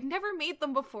know. I'd never made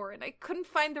them before, and I couldn't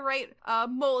find the right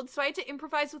mold, so I had to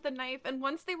improvise with a knife, and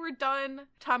once they were done,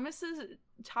 Thomas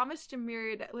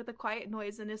demurred with a quiet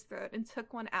noise in his throat and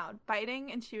took one out,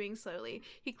 biting and chewing slowly.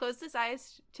 He closed his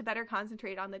eyes to better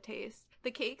concentrate on the taste. The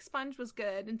cake sponge was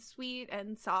good and sweet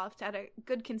and soft at a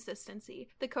good consistency.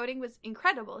 The coating was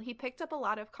incredible. He picked up a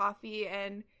lot of coffee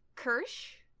and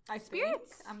Kirsch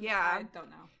spirits. I don't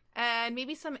know. And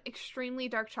maybe some extremely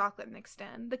dark chocolate mixed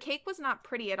in. The cake was not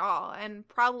pretty at all, and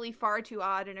probably far too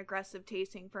odd and aggressive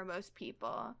tasting for most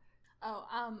people. Oh,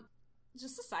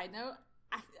 just a side note,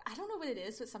 I don't know what it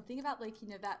is, but something about, like, you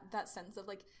know, that sense of,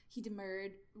 like, he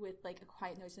demurred with, like, a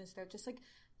quiet noise in his throat, just, like,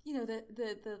 you know,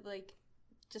 the like,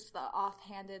 just the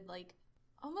offhanded, like,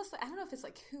 almost, like, I don't know if it's,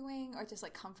 like, cooing or just,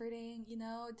 like, comforting, you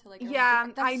know, to, like, yeah,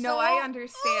 I know, I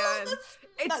understand.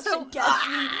 That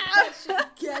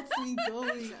shit gets me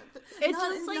going. It's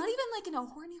just, like, not even, like, in a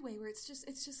horny way where it's just,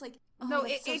 like, oh, no,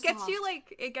 it gets you,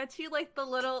 like, the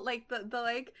little, like, the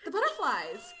like, the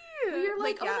butterflies. Where you're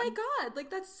like, yeah. Oh my god, like,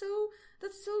 that's so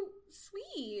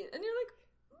sweet. And you're like,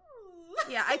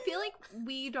 Yeah, I feel like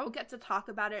we don't get to talk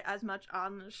about it as much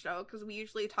on the show because we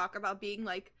usually talk about being,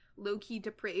 like, low-key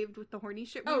depraved with the horny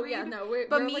shit we read. Yeah, no,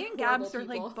 but we're me like and Gabs people. are,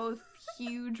 like, both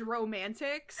huge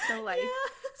romantics, so, like,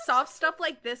 soft stuff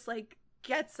like this, like,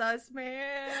 gets us,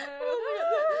 man.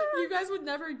 You guys would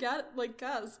never guess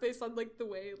based on, like, the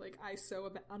way, like, I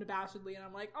so unabashedly, and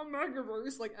I'm like, I'm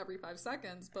mega-verse, like, every 5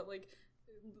 seconds, but, like,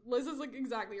 Liz is, like,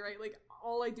 exactly right. Like,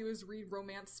 all I do is read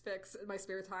romance fics in my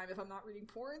spare time if I'm not reading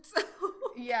porn, so...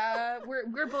 Yeah,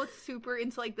 we're both super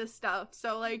into, like, this stuff,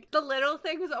 so, like, the little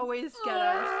things always get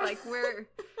us. Like, we're...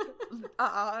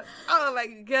 oh my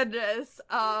goodness.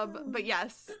 But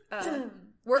yes,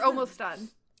 we're almost done.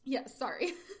 Yes,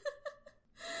 sorry.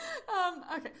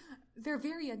 Okay. They're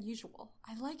very unusual.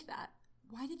 I like that.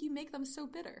 Why did you make them so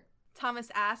bitter?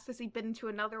 Thomas asked as he bit into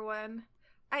another one.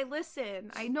 I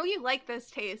listen. I know you like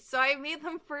this taste, so I made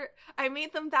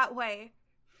them that way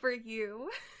for you.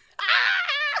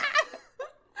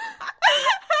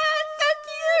 So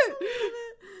cute.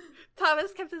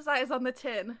 Thomas kept his eyes on the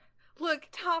tin. Look,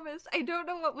 Thomas, I don't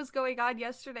know what was going on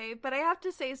yesterday, but I have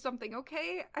to say something,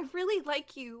 okay? I really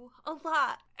like you a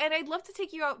lot, and I'd love to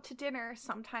take you out to dinner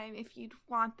sometime if you'd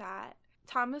want that.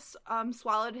 Thomas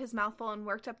swallowed his mouthful and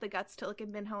worked up the guts to look at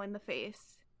Minho in the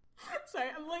face. Sorry,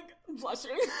 I'm, like,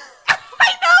 blushing. I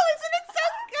know, isn't it so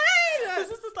good?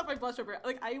 This is the stuff I blush over.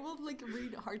 Like, I will, like,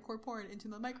 read hardcore porn into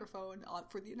the microphone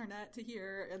for the internet to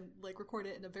hear and, like, record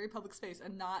it in a very public space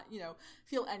and not, you know,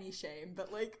 feel any shame.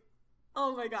 But, like,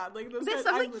 oh my god, like,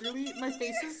 I literally, my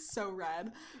face is so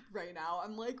red right now.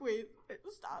 I'm like, wait,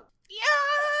 stop.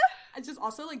 Yeah! I just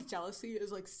also, like, jealousy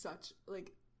is, like, such,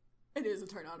 like, it is a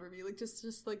turn on for me. Like,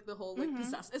 just like, the whole, like,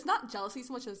 it's not jealousy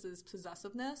so much as is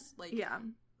possessiveness. Like, yeah.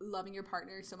 Loving your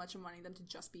partner so much and wanting them to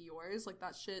just be yours, like,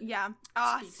 that shit. Yeah.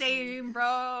 Same,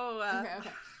 bro. Okay.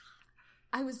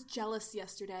 I was jealous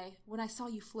yesterday when I saw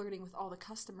you flirting with all the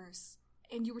customers,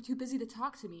 and you were too busy to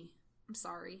talk to me. I'm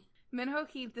sorry. Minho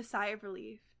heaved a sigh of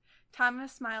relief.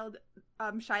 Thomas smiled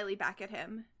shyly back at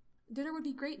him. Dinner would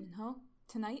be great, Minho.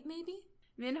 Tonight, maybe?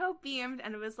 Minho beamed,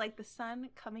 and it was like the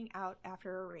sun coming out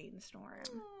after a rainstorm.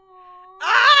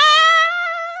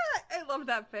 I love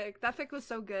that fic. That fic was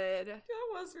so good. That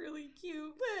was really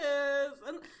cute, Liz.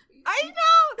 And I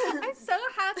know! I'm so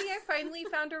happy I finally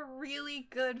found a really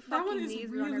good fucking Maze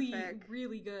Runner fic.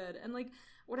 Really good. And, like,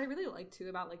 what I really like, too,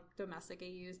 about, like, domestic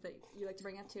AUs that you like to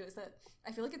bring up, too, is that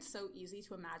I feel like it's so easy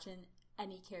to imagine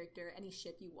any character, any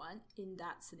ship you want in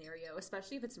that scenario,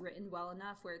 especially if it's written well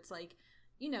enough where it's, like,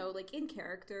 you know, like in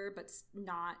character, but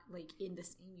not like in the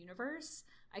same universe,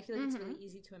 I feel like it's really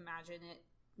easy to imagine it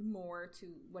more to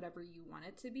whatever you want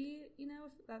it to be, you know,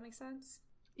 if that makes sense.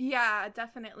 Yeah,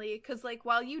 definitely. Because, like,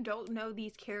 while you don't know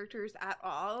these characters at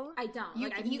all, I don't. You,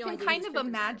 like, I you no can idea kind who of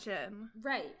these characters imagine. are.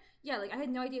 Right. Yeah, like, I had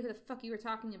no idea who the fuck you were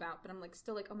talking about, but I'm, like,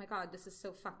 still like, oh my god, this is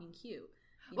so fucking cute.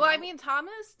 Well, know? I mean,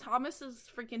 Thomas is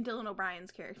freaking Dylan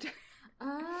O'Brien's character.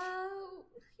 Oh,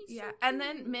 yeah. So and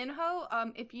then Minho,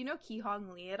 if you know Ki Hong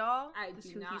Lee at all, I this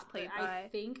do who not, he's played by. by. I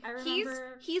think I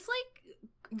remember. He's like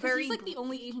very. He's like the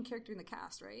only Asian character in the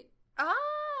cast, right?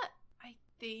 I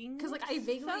think. Because like I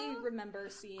vaguely remember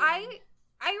seeing. I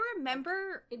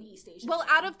remember in East Asian. Well,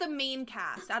 out of the main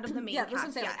cast, yeah, that's what I'm saying.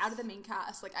 Yes. Like, out of the main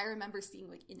cast, like I remember seeing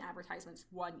like in advertisements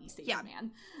one East Asian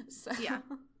man. So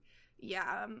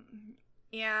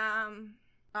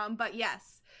but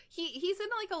yes, he's in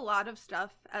like a lot of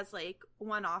stuff as like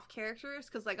one-off characters.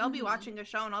 Because like I'll be watching a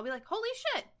show and I'll be like, holy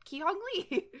shit, Ki Hong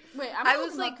Lee. Wait, I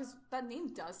was like, because that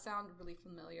name does sound really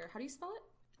familiar. How do you spell it?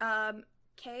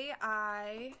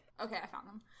 K-I. Okay, I found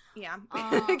him. Yeah,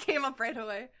 it came up right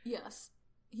away. Yes.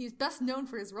 He's best known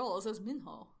for his roles as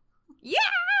Minho. Yeah!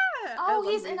 Oh,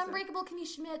 he's in Unbreakable Kimmy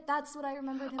Schmidt. That's what I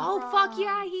remembered him from. Oh, fuck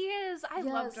yeah, he is. I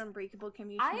loved Unbreakable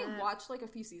Kimmy Schmidt. I watched like a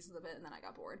few seasons of it and then I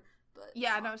got bored. But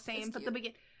yeah, no, same. But the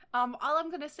beginning, all I'm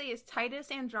gonna say is Titus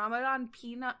Andromedon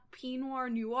Pinot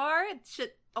Noir.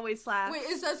 Shit always slaps. Wait,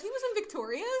 it says he was in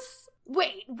Victorious?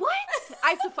 Wait, what? I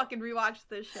have to fucking rewatch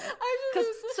this shit.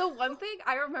 So one thing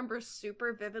I remember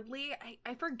super vividly,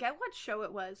 I forget what show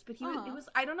it was, but it was,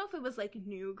 I don't know if it was like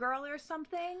New Girl or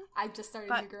something. I just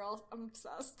started New Girl. I'm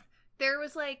obsessed. There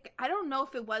was like, I don't know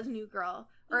if it was New Girl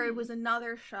or it was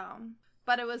another show,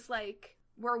 but it was like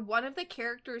where one of the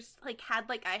characters like had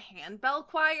like a handbell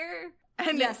choir.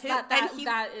 And yes,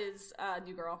 that is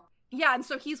New Girl. Yeah, and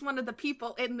so he's one of the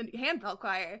people in the handbell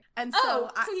choir. And so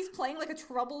so he's playing like a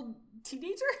troubled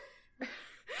teenager?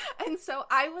 And so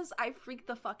I freaked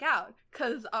the fuck out.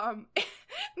 Because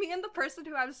me and the person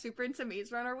who I was super into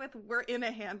Maze Runner with were in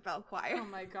a handbell choir. Oh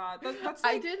my god. That's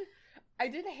like... I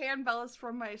did handbells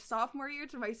from my sophomore year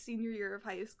to my senior year of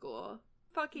high school.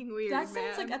 Fucking weird, that man.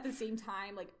 That sounds like at the same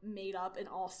time like made up and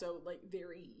also like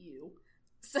very you.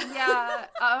 So yeah,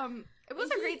 it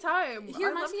was a great time. He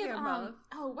reminds me of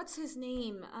what's his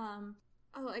name?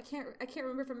 I can't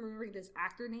remember if I'm remembering his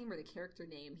actor name or the character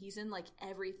name. He's in like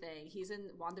everything. He's in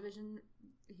WandaVision.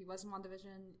 He was in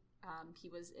WandaVision. He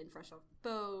was in Fresh Off the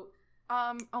Boat.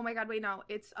 Oh my god, wait, no,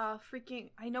 it's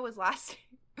freaking. I know his last name.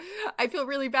 I feel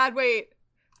really bad. Wait,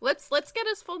 let's get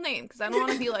his full name because I don't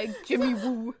want to be like Jimmy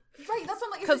Woo. Right, that's what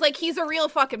I'm like. Because like he's a real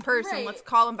fucking person. Right. Let's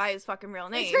call him by his fucking real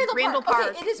name. It's Randall Park.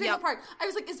 Park. Okay, it is Randall Park. I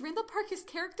was like, is Randall Park his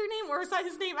character name or is that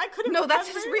his name? I couldn't. No, remember. That's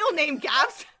his real name,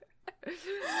 Gabs.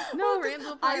 No,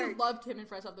 Randall Park. I loved him in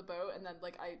Fresh Off the Boat, and then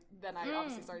like I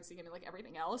obviously started seeing him in like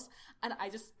everything else, and I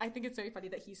think it's very funny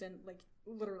that he's in like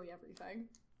literally everything.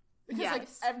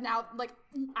 Because like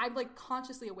I'm like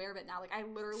consciously aware of it now. Like I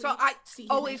literally see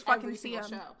him in every single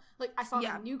show. Like I saw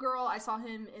him in New Girl. I saw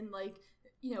him in like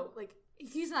like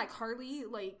he's in iCarly.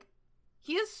 Like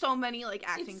he has so many like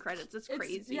acting credits. It's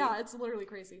crazy. It's literally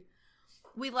crazy.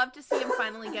 We love to see him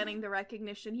finally getting the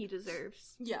recognition he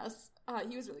deserves. Yes,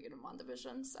 he was really good in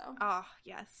WandaVision. So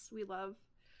yes, we love.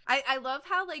 I love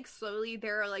how like slowly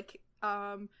there are like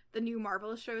the new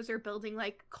Marvel shows are building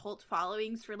like cult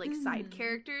followings for like side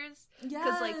characters.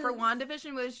 Because like for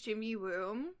WandaVision was Jimmy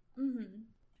Woo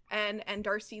and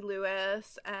Darcy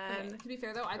Lewis. And to be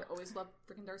fair though, I've always loved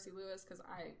freaking Darcy Lewis because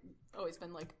I always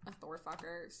been like a Thor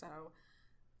fucker. So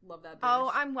love that bitch. Oh,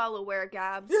 I'm well aware,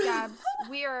 Gabs.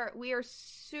 we are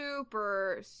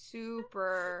super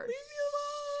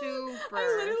I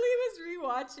literally was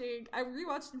rewatching. I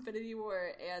rewatched Infinity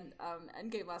War and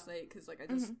Endgame last night because like I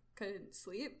just couldn't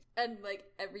sleep, and like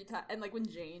every time, and like when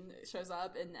Jane shows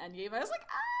up in Endgame, I was like,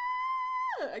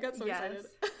 I got so excited.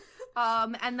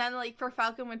 And then like for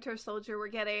Falcon Winter Soldier, we're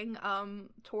getting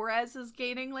Torres is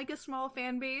gaining like a small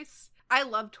fan base. I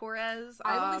love Torres.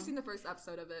 I've only seen the first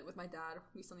episode of it with my dad.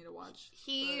 We still need to watch.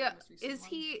 Is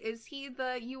he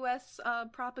the U.S.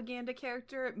 Propaganda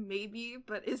character? Maybe,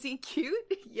 but is he cute?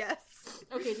 Yes.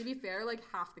 Okay, to be fair, like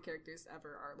half the characters ever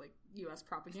are like U.S.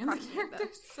 propaganda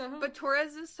characters. So. But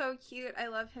Torres is so cute. I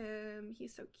love him.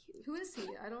 He's so cute. Who is he?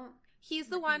 I don't. He's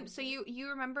the one. So you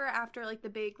remember after like the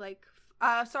big like.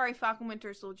 Falcon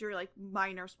Winter Soldier, like,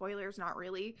 minor spoilers, not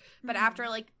really. But after,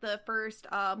 like, the first,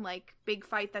 like, big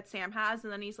fight that Sam has,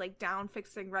 and then he's, like, down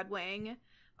fixing Red Wing,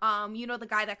 you know, the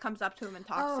guy that comes up to him and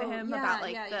talks to him about,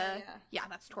 like,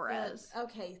 that's Torres.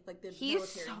 Like, the he's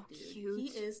military so dude. Cute. He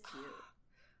is cute.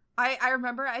 I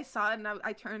remember I saw it, and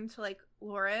I turned to, like,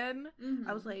 Lauren.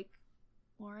 I was like,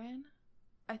 Lauren?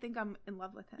 I think I'm in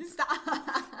love with him. Stop.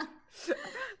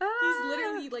 He's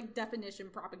literally like definition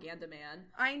propaganda man.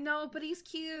 I know, but he's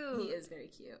cute. He is very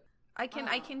cute. I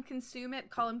can consume it,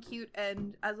 call him cute,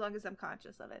 and as long as I'm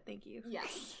conscious of it. Thank you.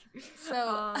 Yes.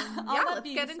 So yeah, let's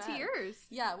get into yours.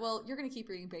 Yeah, well, you're gonna keep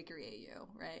reading Bakery AU,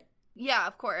 right? Yeah,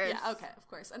 of course. Yeah, okay, of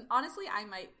course. And honestly, I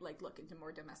might like look into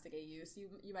more domestic AUs.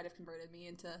 You might have converted me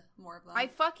into more of them. I'm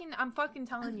fucking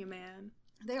telling you, man.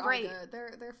 They are good.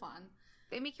 They're fun.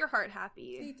 They make your heart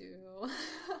happy. They do.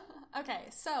 Okay,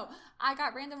 so I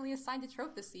got randomly assigned a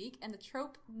trope this week, and the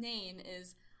trope name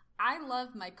is I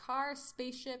love my car,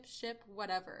 spaceship, ship,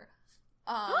 whatever.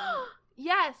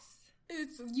 Yes.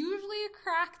 It's usually a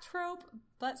crack trope,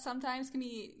 but sometimes can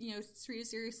be, treated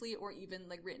seriously or even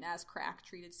like written as crack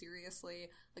treated seriously.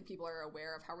 Like people are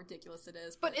aware of how ridiculous it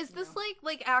is. But is this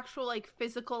like actual like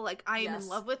physical like I am in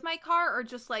love with my car, or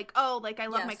just like like I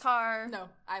love my car? No,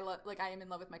 I am in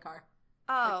love with my car.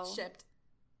 Oh. Like, shipped.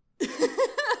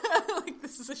 Like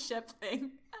this is a ship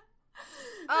thing.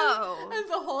 Oh. And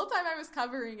the whole time I was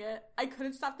covering it, I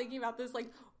couldn't stop thinking about this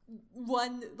like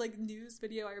one like news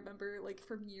video I remember like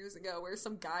from years ago where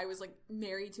some guy was like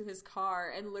married to his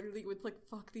car and literally would like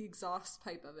fuck the exhaust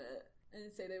pipe of it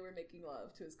and say they were making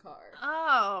love to his car.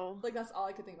 Oh. Like that's all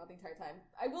I could think about the entire time.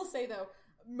 I will say though,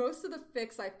 most of the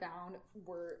fics I found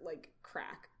were like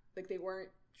crack. Like they weren't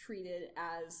treated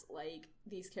as like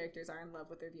these characters are in love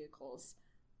with their vehicles.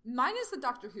 Mine is the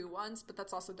Doctor Who ones, but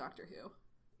that's also Doctor Who.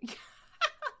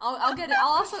 I'll get it.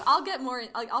 I'll get more.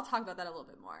 I'll talk about that a little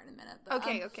bit more in a minute. But,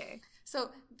 okay.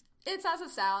 So it's as it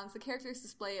sounds. The characters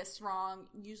display a strong,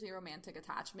 usually romantic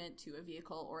attachment to a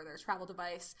vehicle or their travel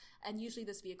device, and usually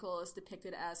this vehicle is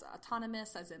depicted as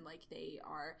autonomous, as in like they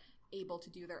are able to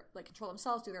do their control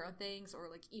themselves, do their own things, or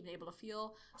like even able to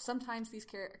feel. Sometimes these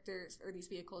characters or these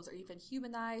vehicles are even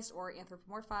humanized or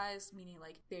anthropomorphized, meaning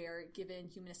like they are given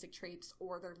humanistic traits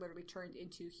or they're literally turned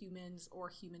into humans or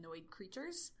humanoid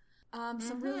creatures.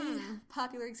 Some really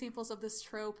popular examples of this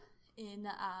trope in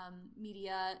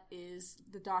media is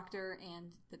the Doctor and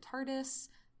the TARDIS,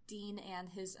 Dean and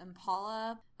his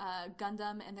Impala,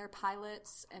 Gundam and their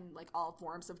pilots, and like all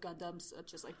forms of Gundams,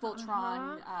 such as like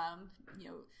Voltron,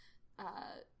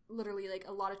 literally like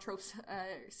a lot of tropes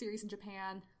series in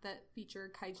Japan that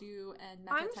feature kaiju and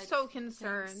mecha I'm type so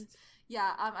concerned. Things.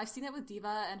 Yeah, I've seen it with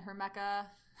Diva and her mecha.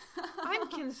 I'm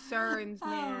concerned,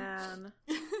 man.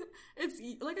 It's,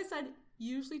 like I said,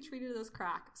 usually treated as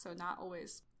crack, so not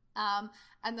always.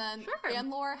 And then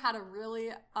Fanlore had a really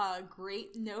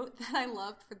great note that I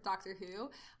loved for Doctor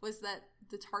Who, was that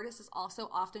the TARDIS is also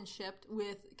often shipped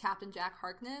with Captain Jack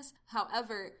Harkness.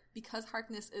 However, because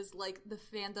Harkness is like the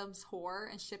fandom's whore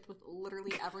and shipped with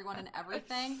literally everyone and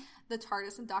everything, the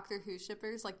TARDIS and Doctor Who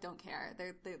shippers like don't care.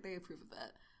 They approve of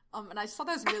it. And I just thought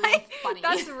that was really funny.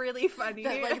 That's really funny.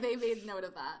 That, like, they made note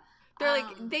of that. They're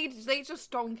like, they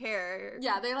just don't care.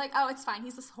 Yeah, they're like, oh, it's fine.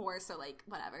 He's this whore, so like,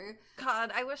 whatever.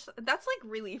 God, I wish that's like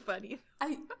really funny.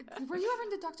 Were you ever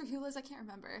into Doctor Who, Liz? I can't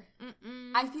remember.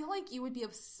 I feel like you would be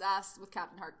obsessed with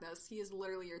Captain Harkness. He is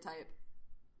literally your type.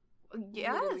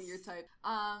 Yes. Literally your type.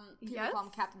 People call him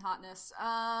Captain Hotness.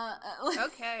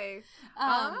 Okay.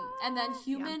 And then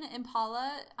Human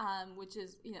Impala, which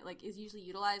is, is usually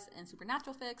utilized in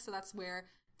supernatural fics, so that's where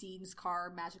Dean's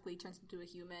car magically turns into a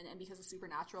human, and because of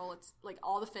supernatural, it's like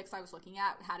all the fics I was looking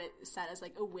at had it set as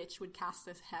like a witch would cast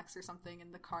this hex or something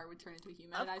and the car would turn into a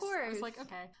human. I was like,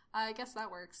 okay, I guess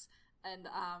that works. And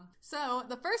so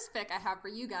the first fic I have for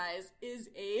you guys is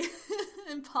a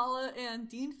Impala and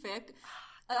Dean fic,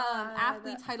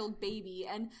 aptly titled Baby.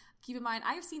 And keep in mind,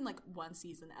 I have seen like one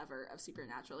season ever of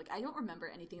Supernatural. Like I don't remember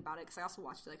anything about it because I also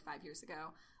watched it like 5 years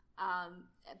ago.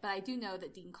 But I do know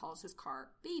that Dean calls his car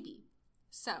Baby.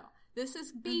 So, this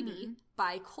is Baby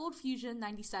by Cold Fusion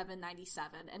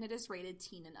 9797, and it is rated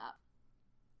teen and up.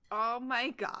 Oh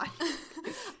my god.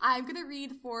 I'm gonna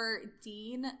read for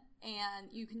Dean, and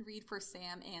you can read for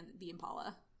Sam and the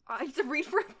Impala. I have to read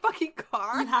for a fucking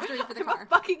car? You have to read for the car. A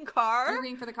fucking car? You're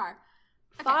reading for the car.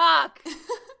 Okay. Fuck!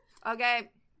 Okay.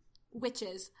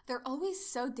 Witches. They're always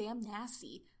so damn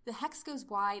nasty. The hex goes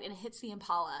wide and it hits the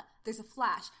Impala. There's a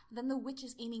flash. Then the witch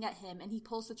is aiming at him and he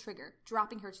pulls the trigger,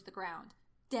 dropping her to the ground.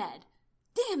 Dead.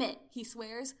 Damn it, he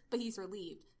swears, but he's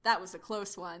relieved. That was a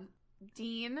close one.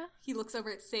 Dean? He looks over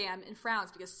at Sam and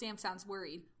frowns because Sam sounds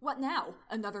worried. What now?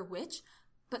 Another witch?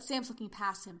 But Sam's looking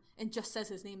past him and just says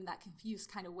his name in that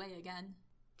confused kind of way again.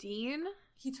 Dean?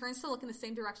 He turns to look in the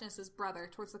same direction as his brother,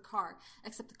 towards the car,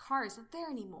 except the car isn't there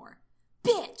anymore.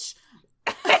 Bitch!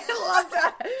 I love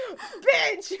that!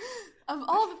 Bitch! Of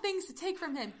all the things to take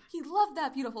from him, he loved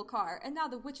that beautiful car, and now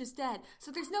the witch is dead, so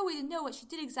there's no way to know what she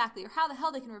did exactly or how the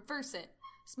hell they can reverse it.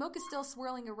 Smoke is still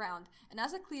swirling around, and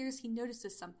as it clears, he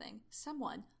notices something.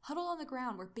 Someone, huddled on the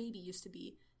ground where Baby used to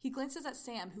be. He glances at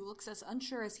Sam, who looks as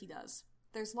unsure as he does.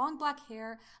 There's long black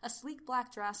hair, a sleek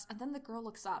black dress, and then the girl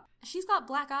looks up. She's got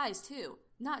black eyes, too.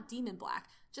 Not demon black,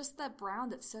 just that brown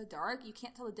that's so dark you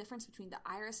can't tell the difference between the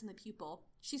iris and the pupil.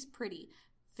 She's pretty.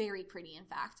 Very pretty, in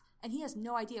fact. And he has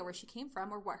no idea where she came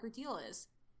from or what her deal is.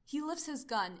 He lifts his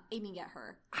gun, aiming at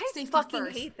her. I fucking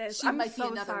hate this. She might be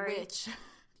another witch.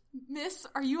 Miss,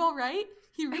 are you alright?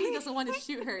 He really doesn't want to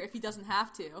shoot her if he doesn't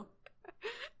have to.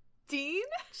 Dean?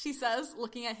 She says,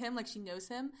 looking at him like she knows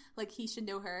him, like he should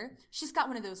know her. She's got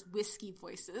one of those whiskey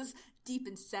voices, deep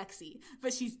and sexy,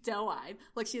 but she's doe-eyed,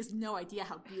 like she has no idea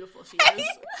how beautiful she is.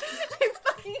 I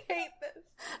fucking hate this.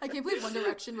 I can't believe One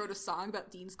Direction wrote a song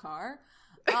about Dean's car.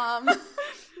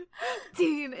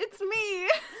 Dean, it's me.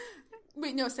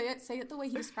 Wait, no, say it the way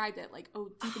he described it, like, oh,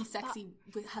 deep and sexy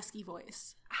with husky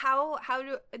voice. How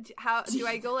do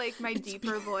I go like my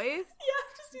deeper voice? Yeah,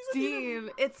 just use Dean,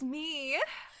 it's me.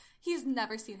 He's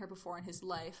never seen her before in his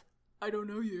life. I don't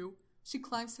know you. She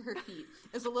climbs to her feet,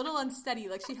 is a little unsteady,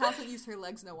 like she hasn't used her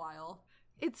legs in a while.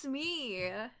 It's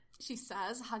me, she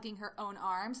says, hugging her own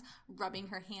arms, rubbing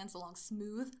her hands along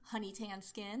smooth, honey-tan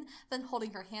skin, then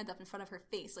holding her hand up in front of her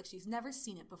face like she's never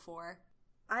seen it before.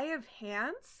 I have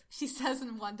hands? She says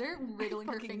in wonder, wiggling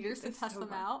her fingers to test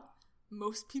them out.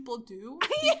 Most people do, I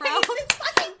he frowns, hate this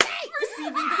fucking thing!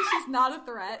 perceiving that she's not a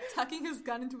threat, tucking his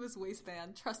gun into his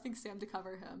waistband, trusting Sam to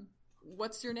cover him.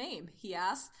 What's your name? He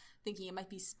asks, thinking it might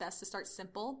be best to start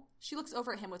simple. She looks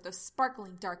over at him with those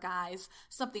sparkling dark eyes,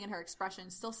 something in her expression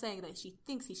still saying that she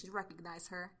thinks he should recognize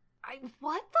her.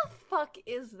 What the fuck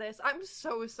is this? I'm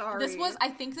so sorry. I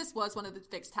think this was one of the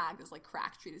fics tagged as like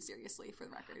crack treated seriously, for the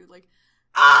record. Like,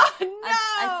 oh no!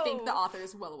 I think the author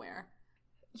is well aware.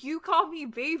 You call me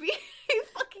baby? I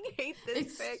fucking hate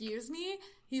this fic. Excuse me?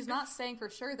 He's not saying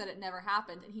for sure that it never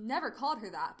happened, and he never called her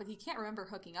that, but he can't remember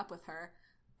hooking up with her.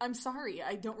 I'm sorry,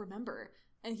 I don't remember.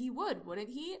 And he would, wouldn't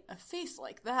he? A face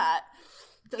like that.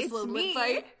 Does it's the me. Lip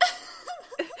bite?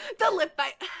 The lip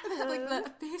bite. Like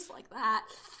that face like that.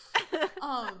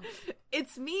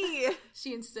 It's me.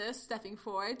 She insists, stepping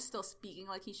forward, still speaking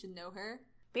like he should know her.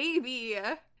 Baby.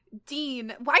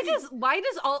 Dean. Why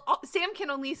does all Sam can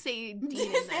only say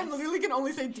Dean in Sam this? literally can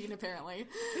only say Dean, apparently.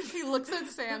 He looks at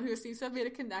Sam, who seems to have made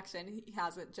a connection. He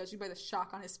hasn't, judging by the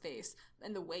shock on his face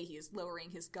and the way he is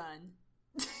lowering his gun.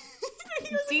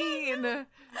 Dean.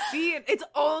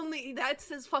 That's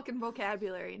his fucking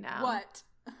vocabulary now. What?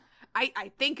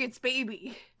 I think it's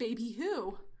baby. Baby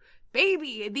who?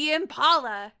 Baby, the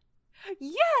Impala.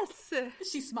 Yes!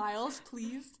 She smiles,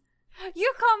 pleased.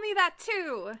 You call me that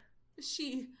too.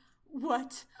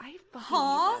 What? I fucking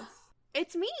Huh? hate this.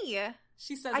 It's me.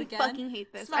 She says I again. fucking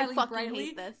hate this. Smiling I fucking brightly,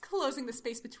 hate this. closing the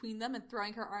space between them and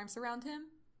throwing her arms around him.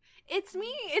 It's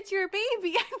me. It's your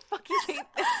baby. I fucking hate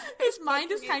this. His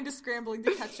mind is kind of scrambling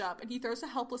to catch up, and he throws a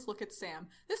helpless look at Sam.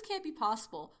 This can't be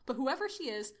possible, but whoever she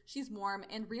is, she's warm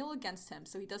and real against him,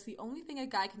 so he does the only thing a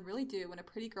guy can really do when a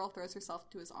pretty girl throws herself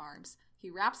into his arms. He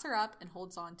wraps her up and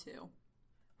holds on too.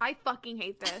 I fucking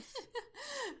hate this.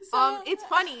 So, it's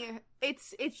funny.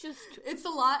 It's just it's a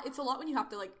lot when you have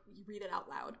to like read it out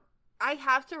loud. I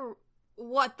have to.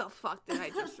 What the fuck did I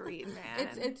just read, man?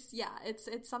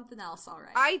 It's something else, all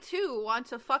right. I too want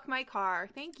to fuck my car.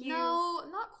 Thank you. No,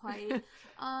 not quite.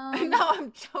 No,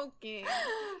 I'm joking.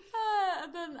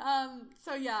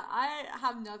 So yeah, I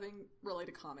have nothing really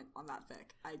to comment on that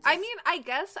fic. I mean, I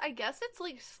guess it's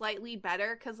like slightly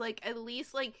better because like at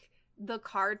least like the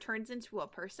car turns into a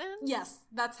person. Yes,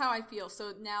 that's how I feel.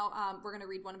 So now we're gonna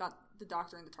read one about the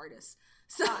Doctor and the TARDIS.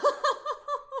 So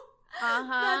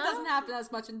that doesn't happen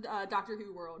as much in Doctor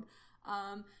Who world.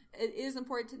 It is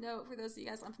important to note for those of you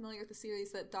guys unfamiliar with the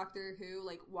series that Doctor Who,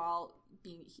 like, while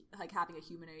being like having a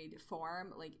humanoid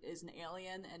form, like, is an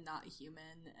alien and not a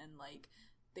human, and like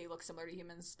they look similar to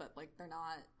humans, but like they're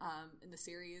not in the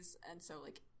series, and so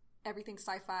like everything's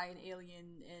sci-fi and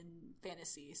alien and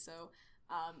fantasy. So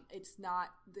it's not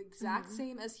the exact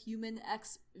same as human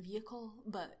X vehicle,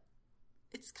 but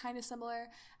it's kind of similar.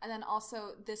 And then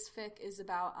also this fic is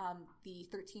about the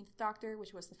 13th Doctor,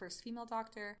 which was the first female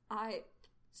Doctor. I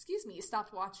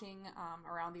stopped watching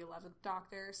around the 11th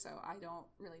Doctor, so I don't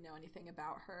really know anything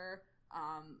about her.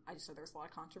 I just know there's a lot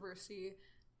of controversy,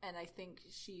 and I think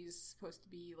she's supposed to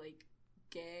be like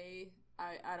gay.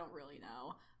 I don't really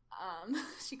know.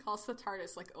 She calls the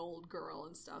TARDIS like old girl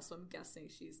and stuff, so I'm guessing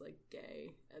she's like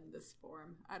gay in this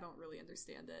form. I don't really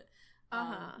understand it.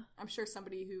 I'm sure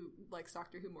somebody who likes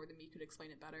Doctor Who more than me could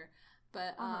explain it better.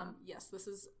 But yes, this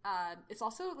is it's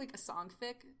also like a song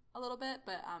fic a little bit,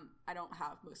 but I don't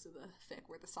have most of the fic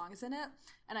where the song is in it,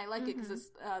 and I like it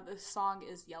because the song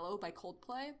is Yellow by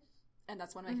Coldplay, and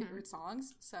that's one of my favorite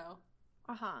songs. So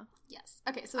yes,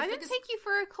 okay. So I didn't take you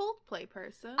for a Coldplay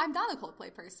person. I'm not a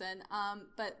Coldplay person,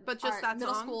 but just our that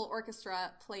middle song? school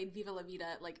orchestra played Viva La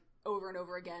Vida like over and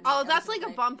over again. Oh, like, that's every like a single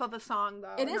day. bump of a song,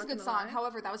 though. It is a not good gonna song. lie.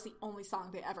 However, that was the only song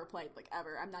they ever played, like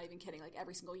ever. I'm not even kidding. Like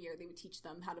every single year, they would teach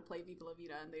them how to play Viva La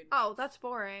Vida, and they. Oh, that's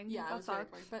boring. Yeah, that it was very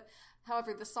boring. But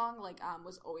however, the song like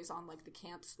was always on like the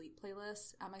camp sleep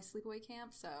playlist at my sleepaway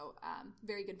camp. So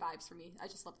very good vibes for me. I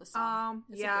just love the song.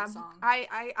 It's a good song.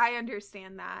 I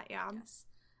understand that. Yeah. Yes.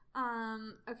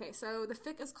 Okay, so the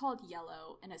fic is called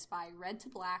Yellow, and it's by Red to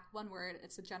Black, one word.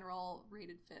 It's a general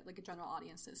rated fic, like a general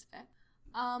audience's fic.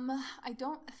 I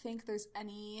don't think there's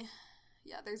any,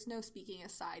 there's no speaking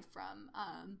aside from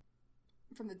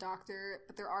the doctor,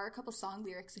 but there are a couple song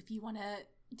lyrics if you want to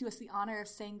do us the honor of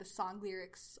saying the song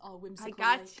lyrics all whimsical.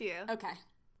 I got you. Okay.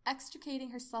 Extricating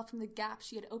herself from the gap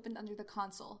she had opened under the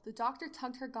console, the doctor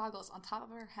tugged her goggles on top of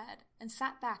her head and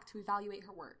sat back to evaluate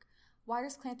her work.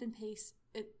 Wires clamped in place.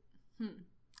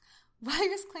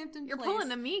 Wires clamped in You're place. pulling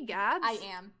to me, Gabs. I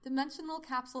am. Dimensional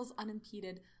capsules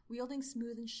unimpeded, wielding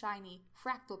smooth and shiny,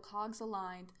 fractal cogs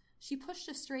aligned. She pushed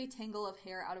a stray tangle of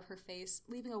hair out of her face,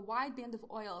 leaving a wide band of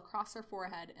oil across her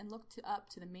forehead, and looked up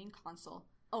to the main console.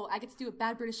 Oh, I get to do a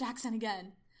bad British accent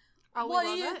again. Oh, what do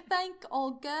you think,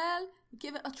 old girl?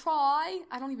 Give it a try.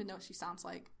 I don't even know what she sounds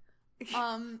like.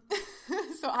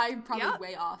 So I'm probably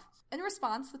way off. In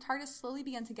response, the TARDIS slowly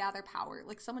began to gather power,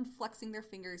 like someone flexing their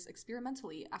fingers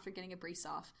experimentally after getting a brace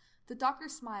off. The doctor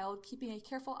smiled, keeping a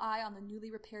careful eye on the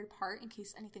newly repaired part in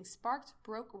case anything sparked,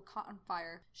 broke, or caught on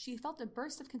fire. She felt a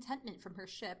burst of contentment from her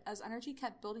ship as energy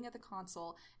kept building at the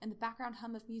console, and the background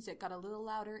hum of music got a little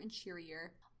louder and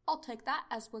cheerier. I'll take that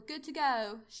as we're good to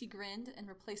go, she grinned and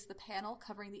replaced the panel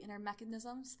covering the inner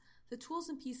mechanisms. The tools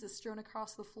and pieces strewn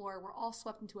across the floor were all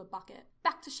swept into a bucket.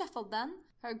 Back to Sheffield, then.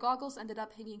 Her goggles ended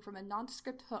up hanging from a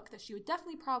nondescript hook that she would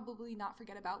probably not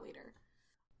forget about later.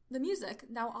 The music,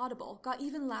 now audible, got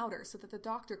even louder so that the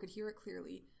doctor could hear it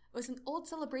clearly. It was an old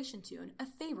celebration tune, a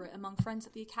favorite among friends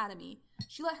at the academy.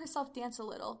 She let herself dance a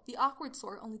little, the awkward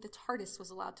sort only the TARDIS was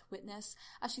allowed to witness,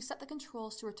 as she set the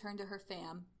controls to return to her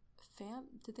fam. Fam?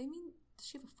 Did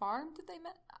she have a farm?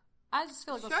 I just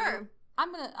feel like sure.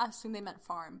 I'm gonna assume they meant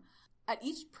farm. At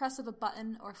each press of a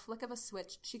button or flick of a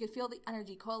switch, she could feel the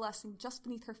energy coalescing just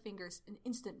beneath her fingers an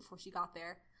instant before she got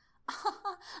there.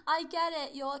 I get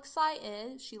it, you're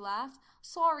excited, she laughed.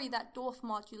 Sorry that dwarf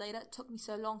modulator took me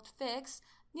so long to fix.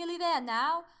 Nearly there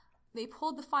now. They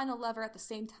pulled the final lever at the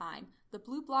same time. The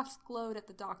blue blocks glowed at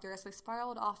the doctor as they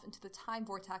spiraled off into the time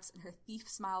vortex, and her thief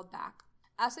smiled back.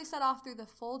 As they set off through the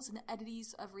folds and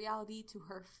eddies of reality to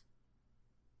her...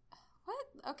 What?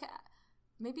 Okay.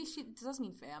 Maybe she does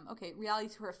mean fam. Okay, reality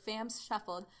to her fam's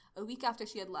Sheffield a week after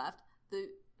she had left.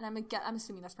 I'm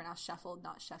assuming that's pronounced Sheffield,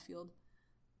 not Sheffield.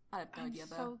 I have no idea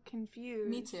though. I'm so confused.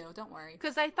 Me too. Don't worry.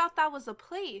 Because I thought that was a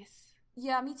place.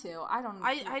 Yeah, me too. I don't.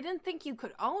 I didn't think you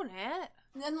could own it.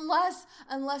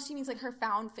 Unless she means like her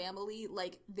found family,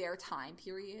 like their time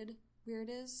period where it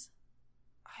is.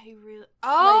 I really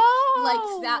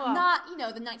like that,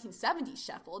 not the 1970s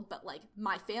Sheffield, but like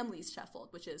my family's Sheffield,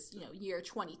 which is year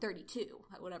 2032,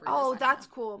 whatever. Oh, that's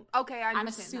cool. Okay, I'm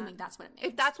assuming that's what it means.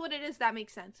 If that's what it is, that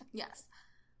makes sense. Yes.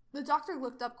 The doctor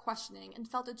looked up questioning and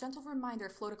felt a gentle reminder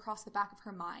float across the back of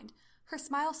her mind. Her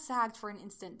smile sagged for an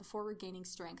instant before regaining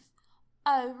strength.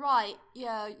 Oh, right.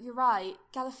 Yeah, you're right.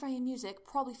 Gallifreyan music,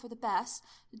 probably for the best.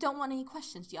 Don't want any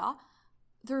questions, yeah?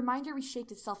 The reminder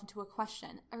reshaped itself into a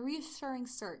question, a reassuring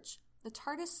search. The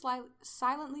TARDIS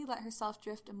silently let herself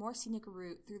drift a more scenic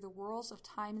route through the whirls of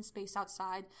time and space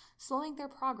outside, slowing their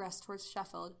progress towards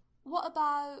Sheffield. What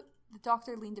about... The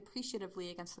doctor leaned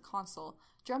appreciatively against the console,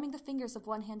 drumming the fingers of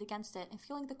one hand against it and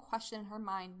feeling the question in her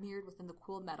mind mirrored within the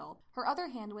cool metal. Her other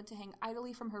hand went to hang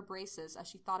idly from her braces as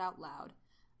she thought out loud.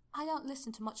 I don't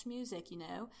listen to much music,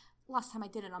 Last time I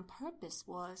did it on purpose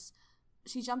was...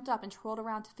 She jumped up and twirled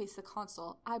around to face the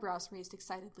console, eyebrows raised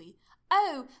excitedly.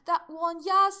 Oh, that one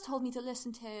Yaz told me to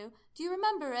listen to. Do you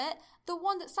remember it? The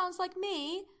one that sounds like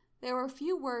me? There were a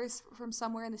few words from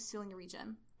somewhere in the ceiling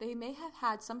region. They may have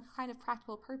had some kind of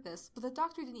practical purpose, but the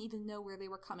doctor didn't even know where they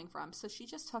were coming from, so she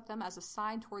just took them as a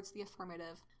sign towards the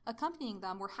affirmative. Accompanying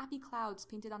them were happy clouds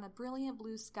painted on a brilliant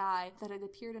blue sky that had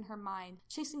appeared in her mind,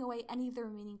 chasing away any of the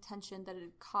remaining tension that it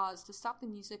had caused to stop the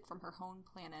music from her home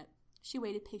planet. She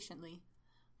waited patiently.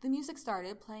 The music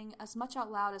started, playing as much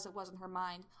out loud as it was in her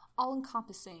mind,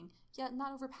 all-encompassing, yet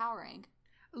not overpowering.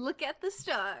 Look at the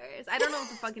stars. I don't know what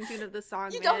the fucking tune of the song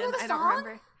is. You don't know the song? I don't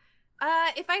remember.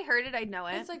 If I heard it, I'd know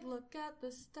it. It's like, look at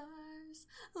the stars,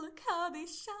 look how they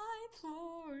shine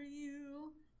for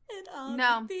you, and all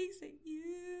the things that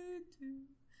you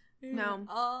do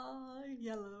are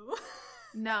yellow.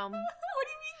 No. What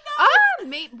do you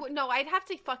mean no? No, I'd have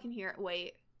to fucking hear it.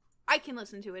 Wait. I can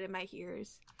listen to it in my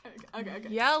ears. Okay.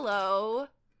 Yellow.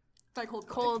 By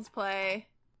Coldplay.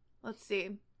 Let's see.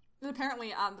 And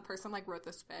apparently, the person, like, wrote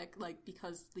this fic, like,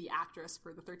 because the actress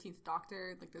for the 13th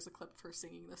Doctor, like, there's a clip of her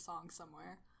singing this song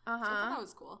somewhere. So I thought that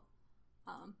was cool.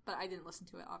 But I didn't listen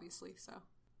to it, obviously, so.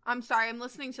 I'm sorry, I'm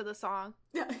listening to the song.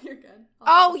 Yeah, you're good.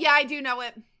 Yeah, I do know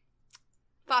it.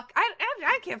 Fuck,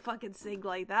 I can't fucking sing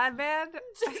like that, man.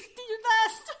 Just do your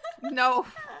best. No.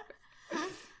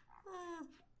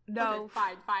 No.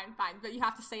 Okay, fine. But you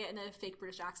have to say it in a fake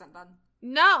British accent, then.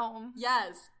 No.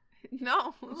 Yes.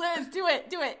 No. Liz, do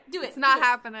it. It's not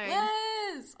happening.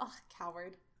 Liz! Oh,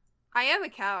 coward. I am a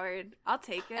coward. I'll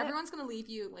take it. Everyone's going to leave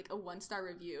you, like, a 1-star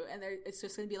review, and it's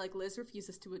just going to be like, Liz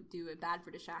refuses to do a bad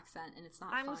British accent, and it's not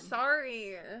fun. I'm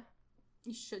sorry.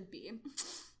 You should be.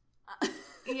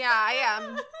 Yeah, I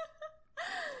am.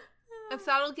 If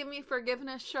that'll give me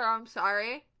forgiveness, sure, I'm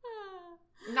sorry.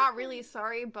 Not really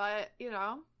sorry, but, you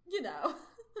know. You know.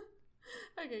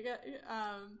 Okay, good.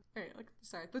 Alright,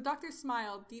 sorry. The doctor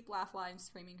smiled, deep laugh lines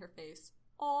framing her face.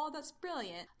 Aw, that's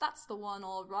brilliant. That's the one,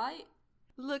 all right.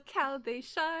 Look how they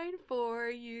shine for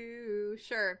you.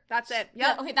 Sure, that's it. Yep.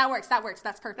 Yeah, okay, that works.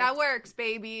 That's perfect. That works,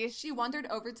 baby. She wandered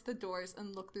over to the doors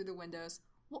and looked through the windows.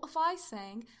 What if I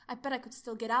sang? I bet I could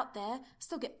still get out there.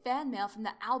 Still get fan mail from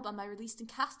the album I released in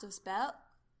Castospell.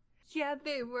 Yeah,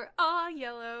 they were all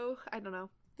yellow. I don't know.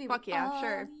 Fuck yeah,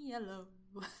 sure. Yellow.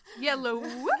 Yellow.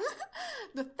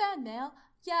 The fan mail?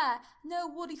 Yeah, no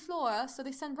woody flora, so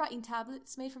they send writing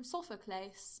tablets made from sulfur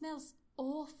clay. Smells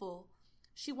awful.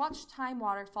 She watched time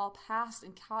water fall past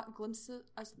and caught glimpses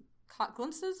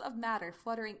of matter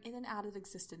fluttering in and out of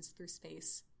existence through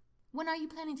space. When are you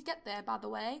planning to get there, by the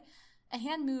way? A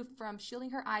hand moved from shielding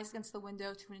her eyes against the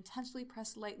window to intentionally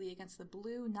press lightly against the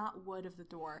blue, not wood of the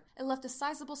door. It left a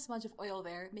sizable smudge of oil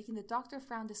there, making the doctor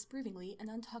frown disapprovingly and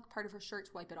untuck part of her shirt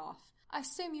to wipe it off. I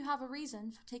assume you have a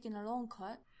reason for taking a long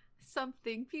cut.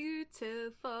 Something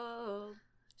beautiful.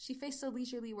 She faced the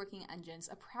leisurely working engines,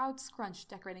 a proud scrunch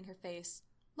decorating her face.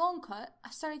 Long cut?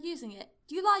 I started using it.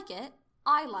 Do you like it?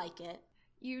 I like it.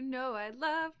 You know I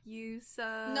love you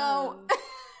so. No.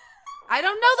 I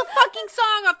don't know the fucking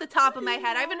song off the top of my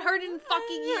head. I haven't heard it in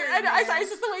fucking years. I it's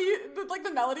just the way you, like,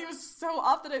 the melody was so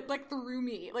off that it, like, threw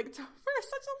me, like, for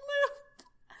such a loop.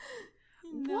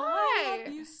 You know I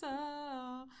love you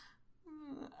so.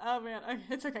 Oh man,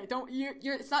 it's okay.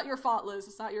 It's not your fault, Liz.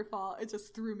 It's not your fault. It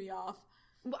just threw me off.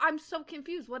 Well, I'm so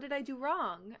confused. What did I do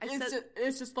wrong?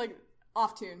 It's just like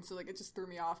off tune, so like it just threw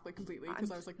me off like completely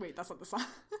because I was like, wait, that's not the song.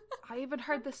 I haven't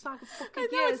heard this song in fucking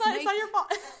years. No, it's not your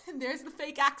fault. There's the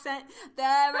fake accent.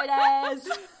 There it is.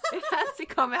 It has to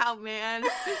come out, man.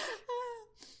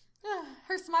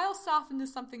 Her smile softened to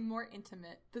something more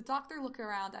intimate. The doctor looked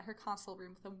around at her console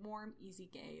room with a warm, easy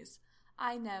gaze.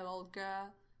 I know, old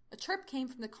girl. A chirp came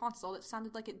from the console that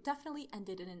sounded like it definitely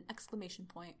ended in an exclamation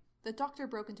point. The doctor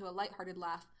broke into a light-hearted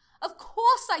laugh. Of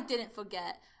course I didn't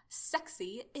forget.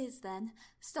 Sexy is, then.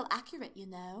 Still accurate, you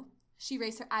know. She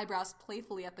raised her eyebrows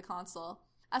playfully at the console.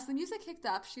 As the music kicked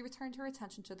up, she returned her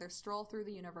attention to their stroll through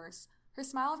the universe. Her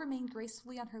smile remained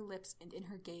gracefully on her lips and in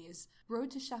her gaze.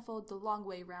 Road to Sheffield the long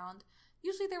way round.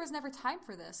 Usually there was never time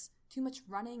for this. Too much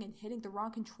running and hitting the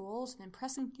wrong controls and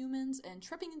impressing humans and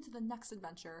tripping into the next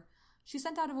adventure. She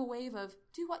sent out a wave of,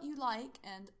 do what you like,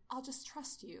 and I'll just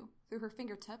trust you, through her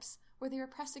fingertips, where they were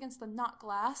pressed against the knot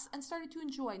glass, and started to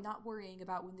enjoy not worrying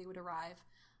about when they would arrive.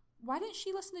 Why didn't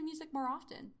she listen to music more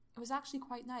often? It was actually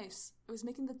quite nice. It was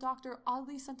making the doctor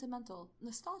oddly sentimental,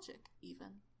 nostalgic, even.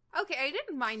 Okay, I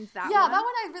didn't mind that one. Yeah, that one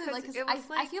I really like, because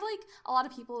I feel like a lot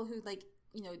of people who, like,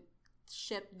 you know,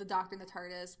 ship the Doctor and the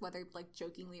TARDIS, whether, like,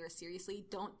 jokingly or seriously,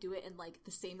 don't do it in, like,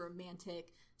 the same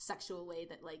romantic, sexual way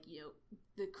that, like, you know,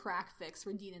 the crack fix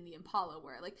for Dean and the Impala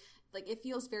were. Like it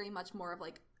feels very much more of,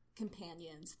 like,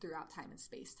 companions throughout time and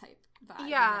space type vibe,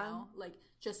 yeah. You know? Like,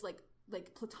 just, like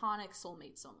platonic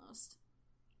soulmates almost.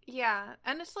 Yeah,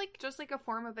 and it's, like, just, like, a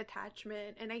form of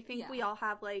attachment, and I think we all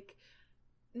have, like,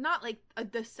 not like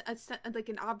like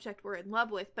an object we're in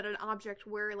love with, but an object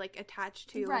we're like attached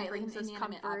to, right? And brings like an us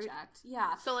inanimate comfort. Object.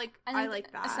 Yeah. So like I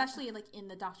like that, especially like in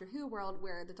the Doctor Who world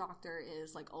where the Doctor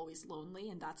is like always lonely,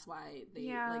 and that's why they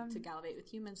like to gallivant with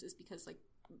humans, is because like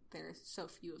there's so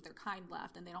few of their kind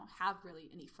left, and they don't have really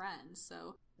any friends.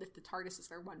 So if the TARDIS is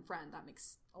their one friend, that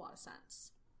makes a lot of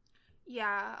sense.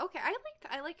 Yeah. Okay.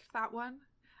 I liked that one.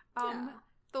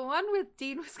 The one with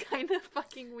Dean was kind of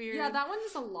fucking weird. Yeah, that one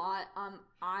is a lot.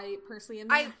 I personally am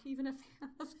not even a fan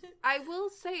of it. I will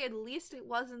say, at least it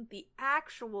wasn't the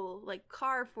actual, like,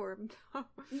 car form, though.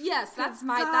 Yes, that's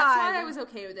why I was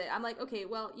okay with it. I'm like, okay,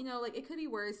 well, you know, like, it could be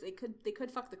worse. They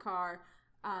could fuck the car.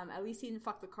 At least he didn't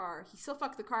fuck the car. He still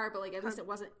fucked the car, but like at least it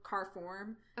wasn't car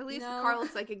form. At least the car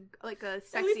looks like a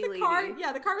sexy at least the lady.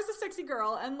 The car was a sexy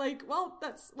girl, and like, well,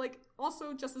 that's like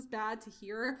also just as bad to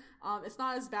hear. It's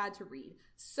not as bad to read.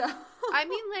 So I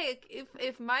mean, like,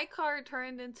 if my car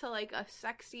turned into like a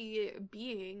sexy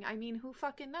being, I mean, who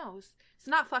fucking knows? It's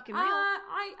not fucking real.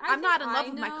 I'm not in love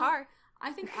with my car.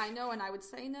 I think I know, and I would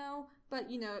say no, but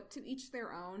you know, to each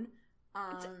their own.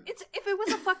 It's if it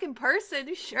was a fucking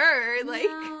person, sure. Like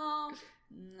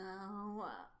no.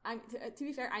 To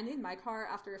be fair, I named my car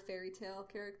after a fairy tale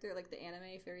character, like the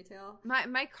anime Fairy Tail.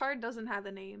 My car doesn't have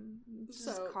a name. It's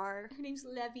just car. Her name's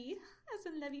Levy, as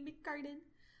in Levy McGarden.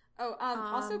 Oh,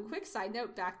 also, quick side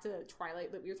note back to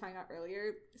Twilight that we were talking about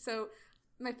earlier. So,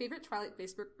 my favorite Twilight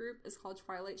Facebook group is called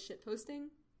Twilight Shitposting.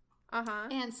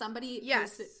 And somebody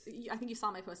posted, I think you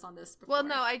saw my post on this before. Well,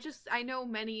 no, I know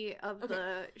many of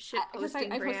the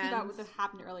shitposting I posted brands. about what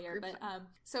happened earlier, but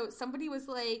so somebody was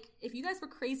like, if you guys were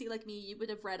crazy like me, you would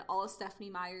have read all of Stephanie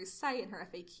Meyer's site in her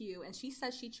FAQ, and she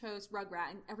says she chose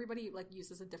Rugrat, and everybody like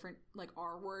uses a different like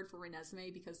R word for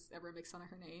Renesmee because everyone makes fun of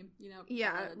her name, you know?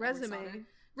 Yeah, resume,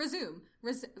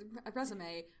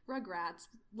 Rugrats,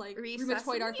 like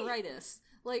rheumatoid arthritis.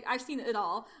 Like, I've seen it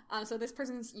all. So this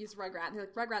person's used Rugrat, and they're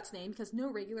like, Rugrat's name because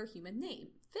no regular human name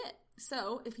fit.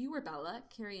 So, if you were Bella,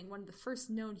 carrying one of the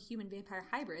first known human-vampire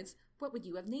hybrids, what would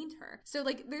you have named her? So,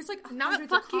 like, there's, like,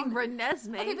 hundreds not fucking of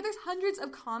Renesmee. Okay, but there's hundreds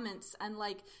of comments, and,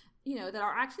 like, you know, that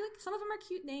are actually, like, some of them are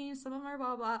cute names, some of them are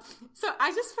blah, blah. So,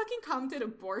 I just fucking commented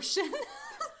abortion.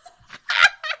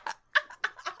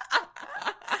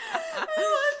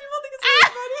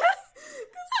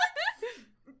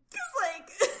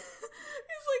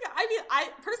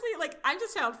 I'm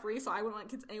just child free, so I wouldn't want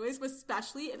kids anyways, but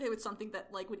especially if it was something that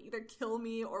like would either kill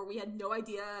me or we had no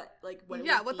idea like what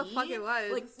it would the fuck it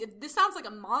was. Like this sounds like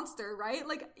a monster, right?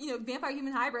 Like, you know, vampire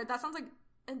human hybrid, that sounds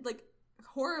like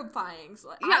horrifying. So,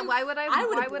 why would I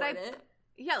abort it.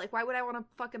 Yeah, like why would I want to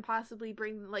fucking possibly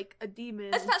bring like a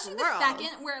demon especially into the world?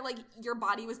 Second where like your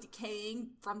body was decaying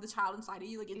from the child inside of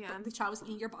you, like the child was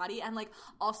eating your body, and like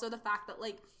also the fact that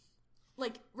like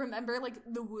remember, like,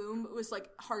 the womb was, like,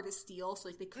 hard as steel, so,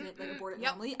 like, they couldn't, like, abort it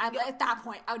normally. At that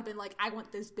point, I would have been like, I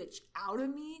want this bitch out of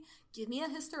me, give me a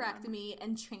hysterectomy,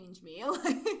 and change me.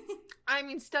 Like, I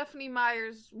mean, Stephanie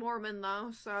Meyer's Mormon,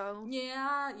 though, so...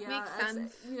 Yeah. Makes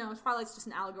sense. You know, Twilight's just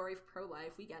an allegory for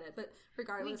pro-life, we get it, but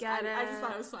regardless, I just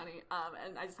thought it was funny,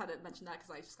 and I just had to mention that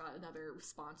because I just got another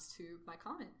response to my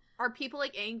comment. Are people,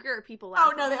 like, angry, or are people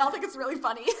laughing? Oh, no, they all think it's really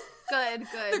funny. Good,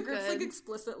 The group's, like,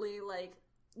 explicitly, like,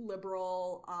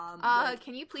 liberal.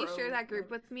 Can you please share that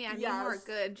group with me? I need more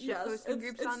good shitposting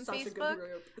groups on such Facebook. A good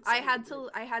group. I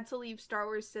had to leave Star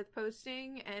Wars Sith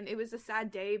posting, and it was a sad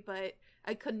day, but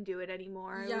I couldn't do it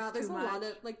anymore. Yeah, it was there's too a much. lot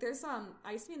of like there's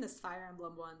I used to be in this Fire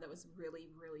Emblem one that was really,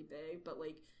 really big, but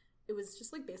like it was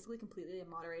just like basically completely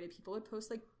immoderated. People would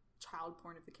post like child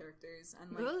porn of the characters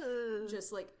and like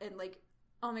just like and like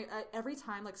oh my every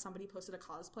time like somebody posted a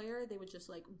cosplayer, they would just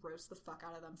like roast the fuck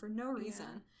out of them for no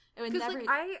reason. It would never. Like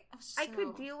I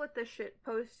could deal with the shit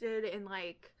posted in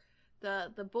like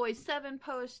the Boys 7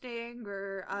 posting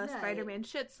or Spider-Man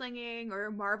shit slinging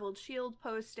or Marvel Shield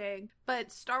posting,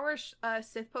 but Star Wars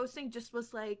Sith posting just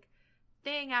was like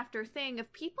thing after thing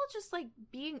of people just like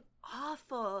being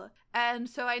awful. And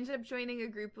so I ended up joining a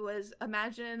group. It was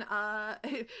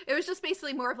it was just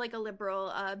basically more of like a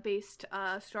liberal based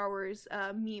Star Wars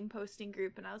meme posting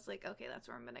group, and I was like, okay, that's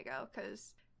where I'm gonna go,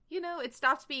 because you know it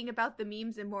stops being about the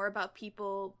memes and more about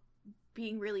people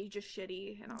being really just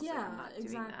shitty, and also I'm not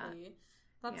doing that.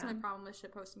 That's my problem with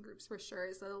shitposting groups for sure,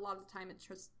 is that a lot of the time it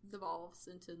just devolves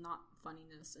into not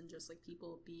funniness and just like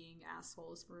people being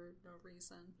assholes for no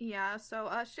reason. Yeah, so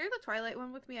share the Twilight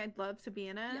one with me. I'd love to be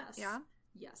in it. Yes. Yeah?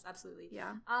 Yes, absolutely.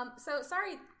 Yeah. So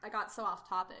sorry I got so off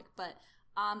topic, but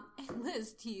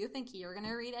Liz, do you think you're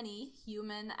gonna read any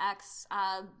Human X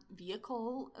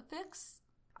vehicle fics?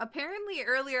 Apparently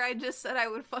earlier I just said I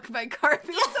would fuck my car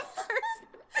because of person.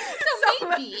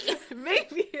 So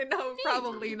maybe. No,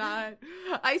 probably not.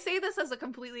 I say this as a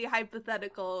completely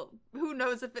hypothetical. Who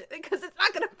knows if it, because it's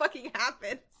not gonna fucking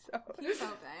happen. So here's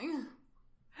something.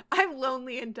 I'm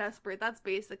lonely and desperate. That's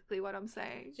basically what I'm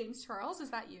saying. James Charles, is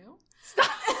that you? Stop.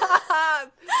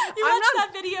 You watched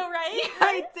that video, right? Yeah,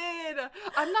 I did.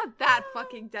 I'm not that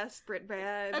fucking desperate,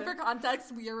 man. And for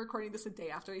context, we are recording this a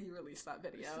day after he released that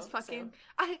video. This is fucking.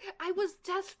 So. I was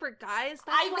desperate, guys.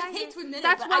 I hate to admit it,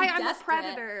 that's but why I'm a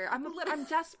predator. I'm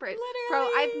desperate,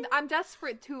 literally. bro. I'm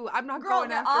desperate too. I'm not Girl,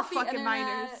 going after fucking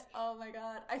minors. Oh my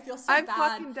god, I feel so I'm bad.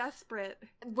 fucking desperate.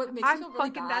 What makes me feel really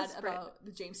bad desperate about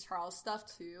the James Charles stuff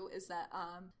too is that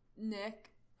Nick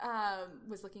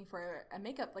was looking for a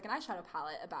makeup, like an eyeshadow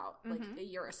palette about like a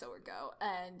year or so ago,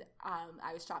 and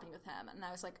I was shopping with him, and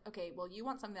I was like, okay, well, you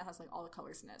want something that has like all the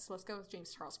colors in it, so let's go with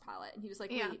James Charles palette. And he was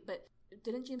like, wait, but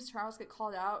didn't James Charles get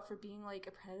called out for being like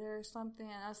a predator or something?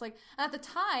 And I was like, and at the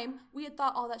time we had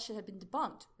thought all that shit had been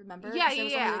debunked, remember? Yeah, there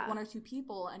was only like 1 or 2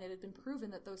 people, and it had been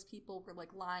proven that those people were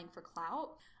like lying for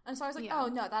clout. And so I was like, oh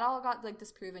no, that all got like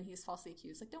disproven, he's falsely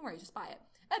accused, like don't worry, just buy it.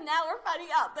 And now we're finding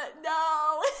out that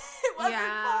no, it wasn't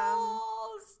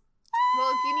false.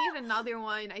 Well, if you need another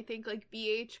one, I think like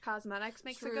BH Cosmetics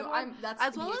makes a good one.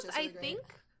 As well as I think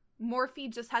Morphe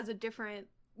just has a different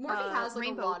Morphe has like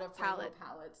a lot of palette. rainbow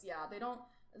palettes. Yeah,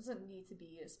 it doesn't need to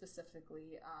be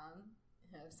specifically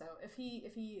him. So if he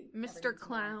Mr.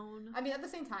 Clown. I mean, at the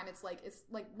same time, it's like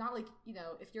not like, you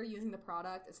know, if you're using the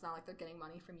product, it's not like they're getting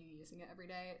money from you using it every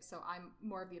day. So I'm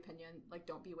more of the opinion, like,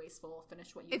 don't be wasteful.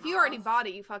 Finish what you have. If you already bought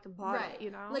it, you fucking bought it, you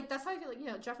know? Like, that's how I feel like, you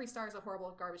know, Jeffree Star is a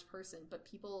horrible garbage person, but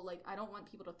people, like, I don't want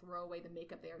people to throw away the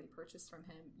makeup they already purchased from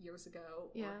him years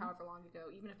ago or however long ago,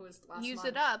 even if it was last month. Use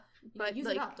it up. But use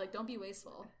it up. Like, don't be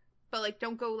wasteful. But, like,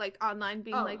 don't go, like, online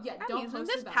being I'm don't using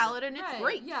this palette and it's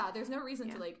great. Yeah, there's no reason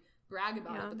to, like, brag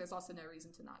about it, but there's also no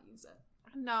reason to not use it.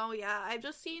 No, I've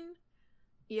just seen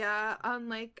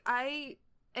like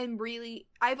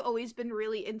I've always been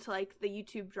really into like the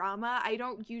YouTube drama. I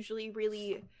don't usually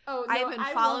really I haven't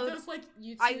followed love those like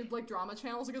YouTube like drama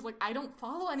channels because like I don't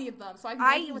follow any of them, so I have no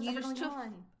idea what's ever going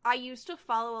on. I used to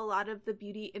follow a lot of the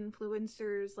beauty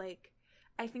influencers, like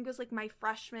I think it was like my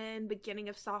freshman, beginning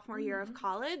of sophomore year of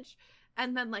college.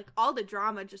 And then, like, all the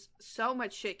drama, just so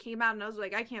much shit came out, and I was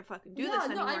like, I can't fucking do this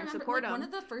anymore and support them. One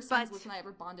of the first times Liz and I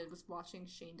ever bonded was watching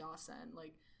Shane Dawson,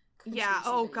 like,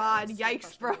 oh god,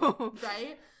 yikes, bro.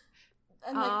 Right?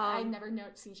 And, like, I'd never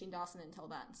seen Shane Dawson until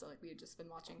then, so, like, we had just been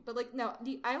watching. But, like, no,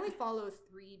 I only follow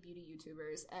 3 beauty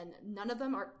YouTubers, and none of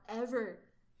them are ever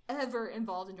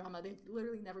involved in drama. They've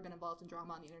literally never been involved in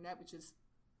drama on the internet, which is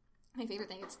my favorite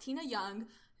thing. It's Tina Young,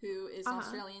 who is an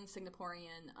Australian,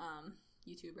 Singaporean,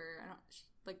 YouTuber. She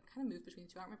like kind of moved between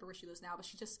the two. I don't remember where she lives now, but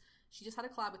she just had a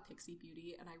collab with Pixie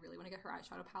Beauty, and I really want to get her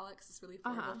eyeshadow palette because it's really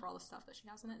affordable for all the stuff that she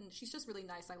has in it, and she's just really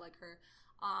nice. I like her.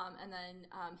 And then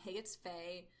Hey It's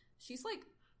Faye. She's like,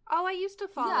 I used to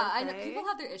follow. Yeah, I know people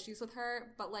have their issues with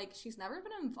her, but like she's never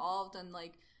been involved in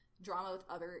like drama with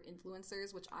other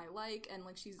influencers, which I like, and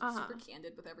like she's super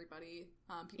candid with everybody.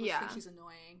 People just think she's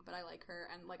annoying, but I like her,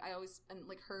 and like I always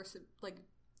like her like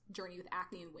journey with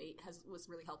acne and weight was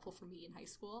really helpful for me in high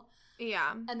school.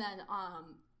 Yeah. And then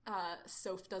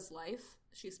Soph Does Life.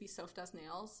 She used to be Soph Does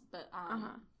Nails, but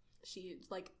she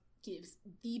like gives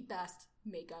the best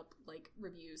makeup like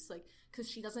reviews, like because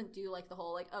she doesn't do like the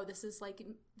whole like, oh, this is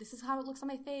how it looks on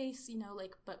my face, you know,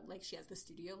 like, but like she has the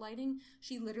studio lighting.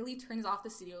 She literally turns off the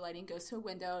studio lighting, goes to a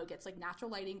window, gets like natural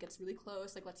lighting, gets really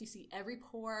close, like lets you see every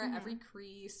pore, every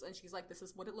crease, and she's like, this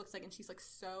is what it looks like, and she's like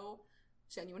so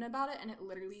genuine about it, and it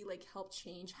literally like helped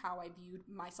change how I viewed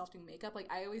myself doing makeup.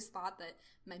 Like I always thought that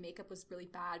my makeup was really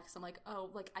bad because I'm like,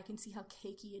 oh, like I can see how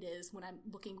cakey it is when I'm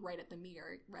looking right at the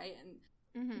mirror, right? And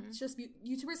it's just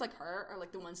YouTubers like her are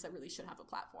like the ones that really should have a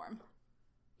platform,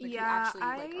 like who actually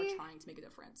like are trying to make a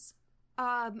difference.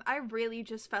 I really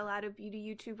just fell out of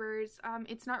beauty YouTubers.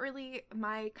 It's not really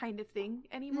my kind of thing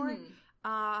anymore.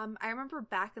 I remember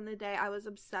back in the day I was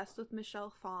obsessed with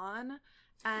Michelle Phan.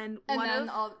 And then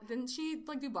didn't she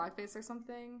like do blackface or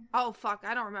something? Oh fuck,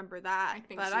 I don't remember that. I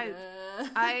think she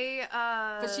did.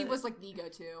 But she was like the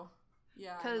go-to.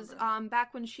 Yeah. Because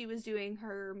back when she was doing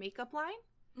her makeup line,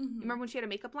 you remember when she had a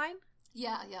makeup line?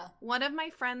 Yeah. One of my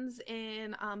friends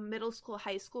in middle school,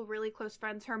 high school, really close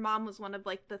friends, her mom was one of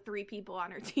like the 3 people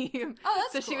on her team. Oh,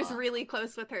 that's so cool. She was really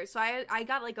close with her. So I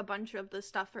got like a bunch of the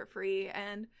stuff for free,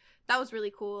 and that was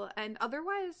really cool. And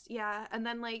otherwise, yeah. And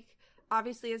then like,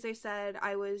 obviously, as I said,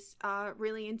 I was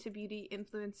really into beauty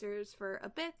influencers for a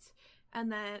bit, and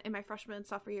then in my freshman and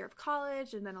sophomore year of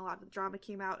college, and then a lot of the drama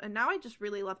came out, and now I just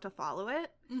really love to follow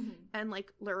it and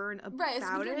like learn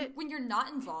about it. When you're not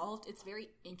involved, it's very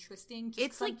interesting.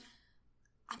 It's like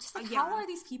I'm just like, how are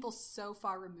these people so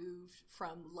far removed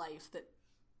from life that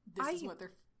this is what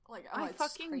they're Like, I it's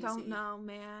just fucking crazy. don't know,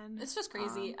 man. It's just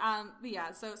crazy. But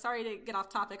yeah, so sorry to get off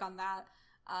topic on that.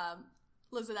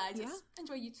 Liz and I just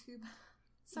enjoy YouTube.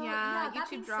 So that YouTube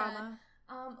being drama.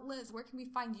 Said, Liz, where can we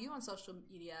find you on social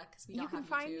media? Because we don't have YouTube. You can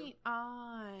find me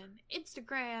on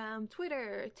Instagram,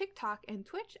 Twitter, TikTok, and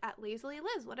Twitch at Lazily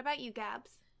Liz. What about you,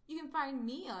 Gabs? You can find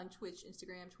me on Twitch,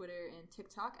 Instagram, Twitter, and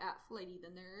TikTok at Flighty the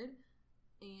Nerd.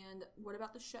 And what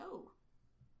about the show?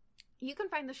 You can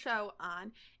find the show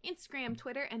on Instagram,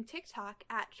 Twitter, and TikTok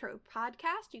at Trope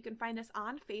Podcast. You can find us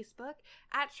on Facebook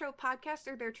at Trope Podcast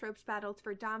or their Tropes Battles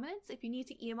for Dominance. If you need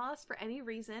to email us for any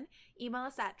reason, email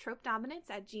us at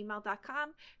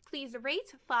tropedominance@gmail.com. Please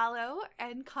rate, follow,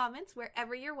 and comment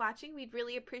wherever you're watching. We'd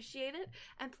really appreciate it.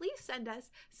 And please send us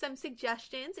some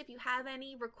suggestions if you have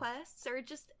any requests or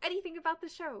just anything about the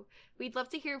show. We'd love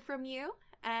to hear from you.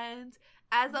 And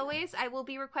as always, I will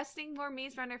be requesting more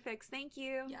Maze Runner fics. Thank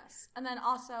you. Yes. And then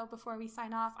also, before we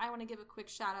sign off, I want to give a quick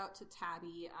shout out to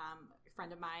Tabby, a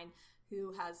friend of mine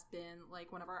who has been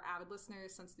like one of our avid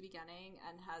listeners since the beginning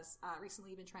and has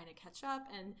recently been trying to catch up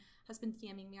and has been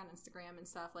DMing me on Instagram and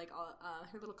stuff, like all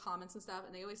her little comments and stuff.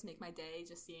 And they always make my day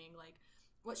just seeing like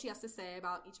what she has to say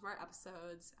about each of our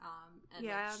episodes. And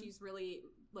like, she's really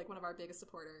like one of our biggest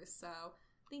supporters. So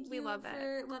thank you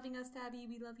for loving us, Tabby.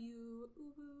 We love you.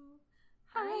 Ooh.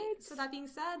 All right. So that being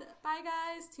said, bye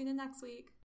guys. Tune in next week.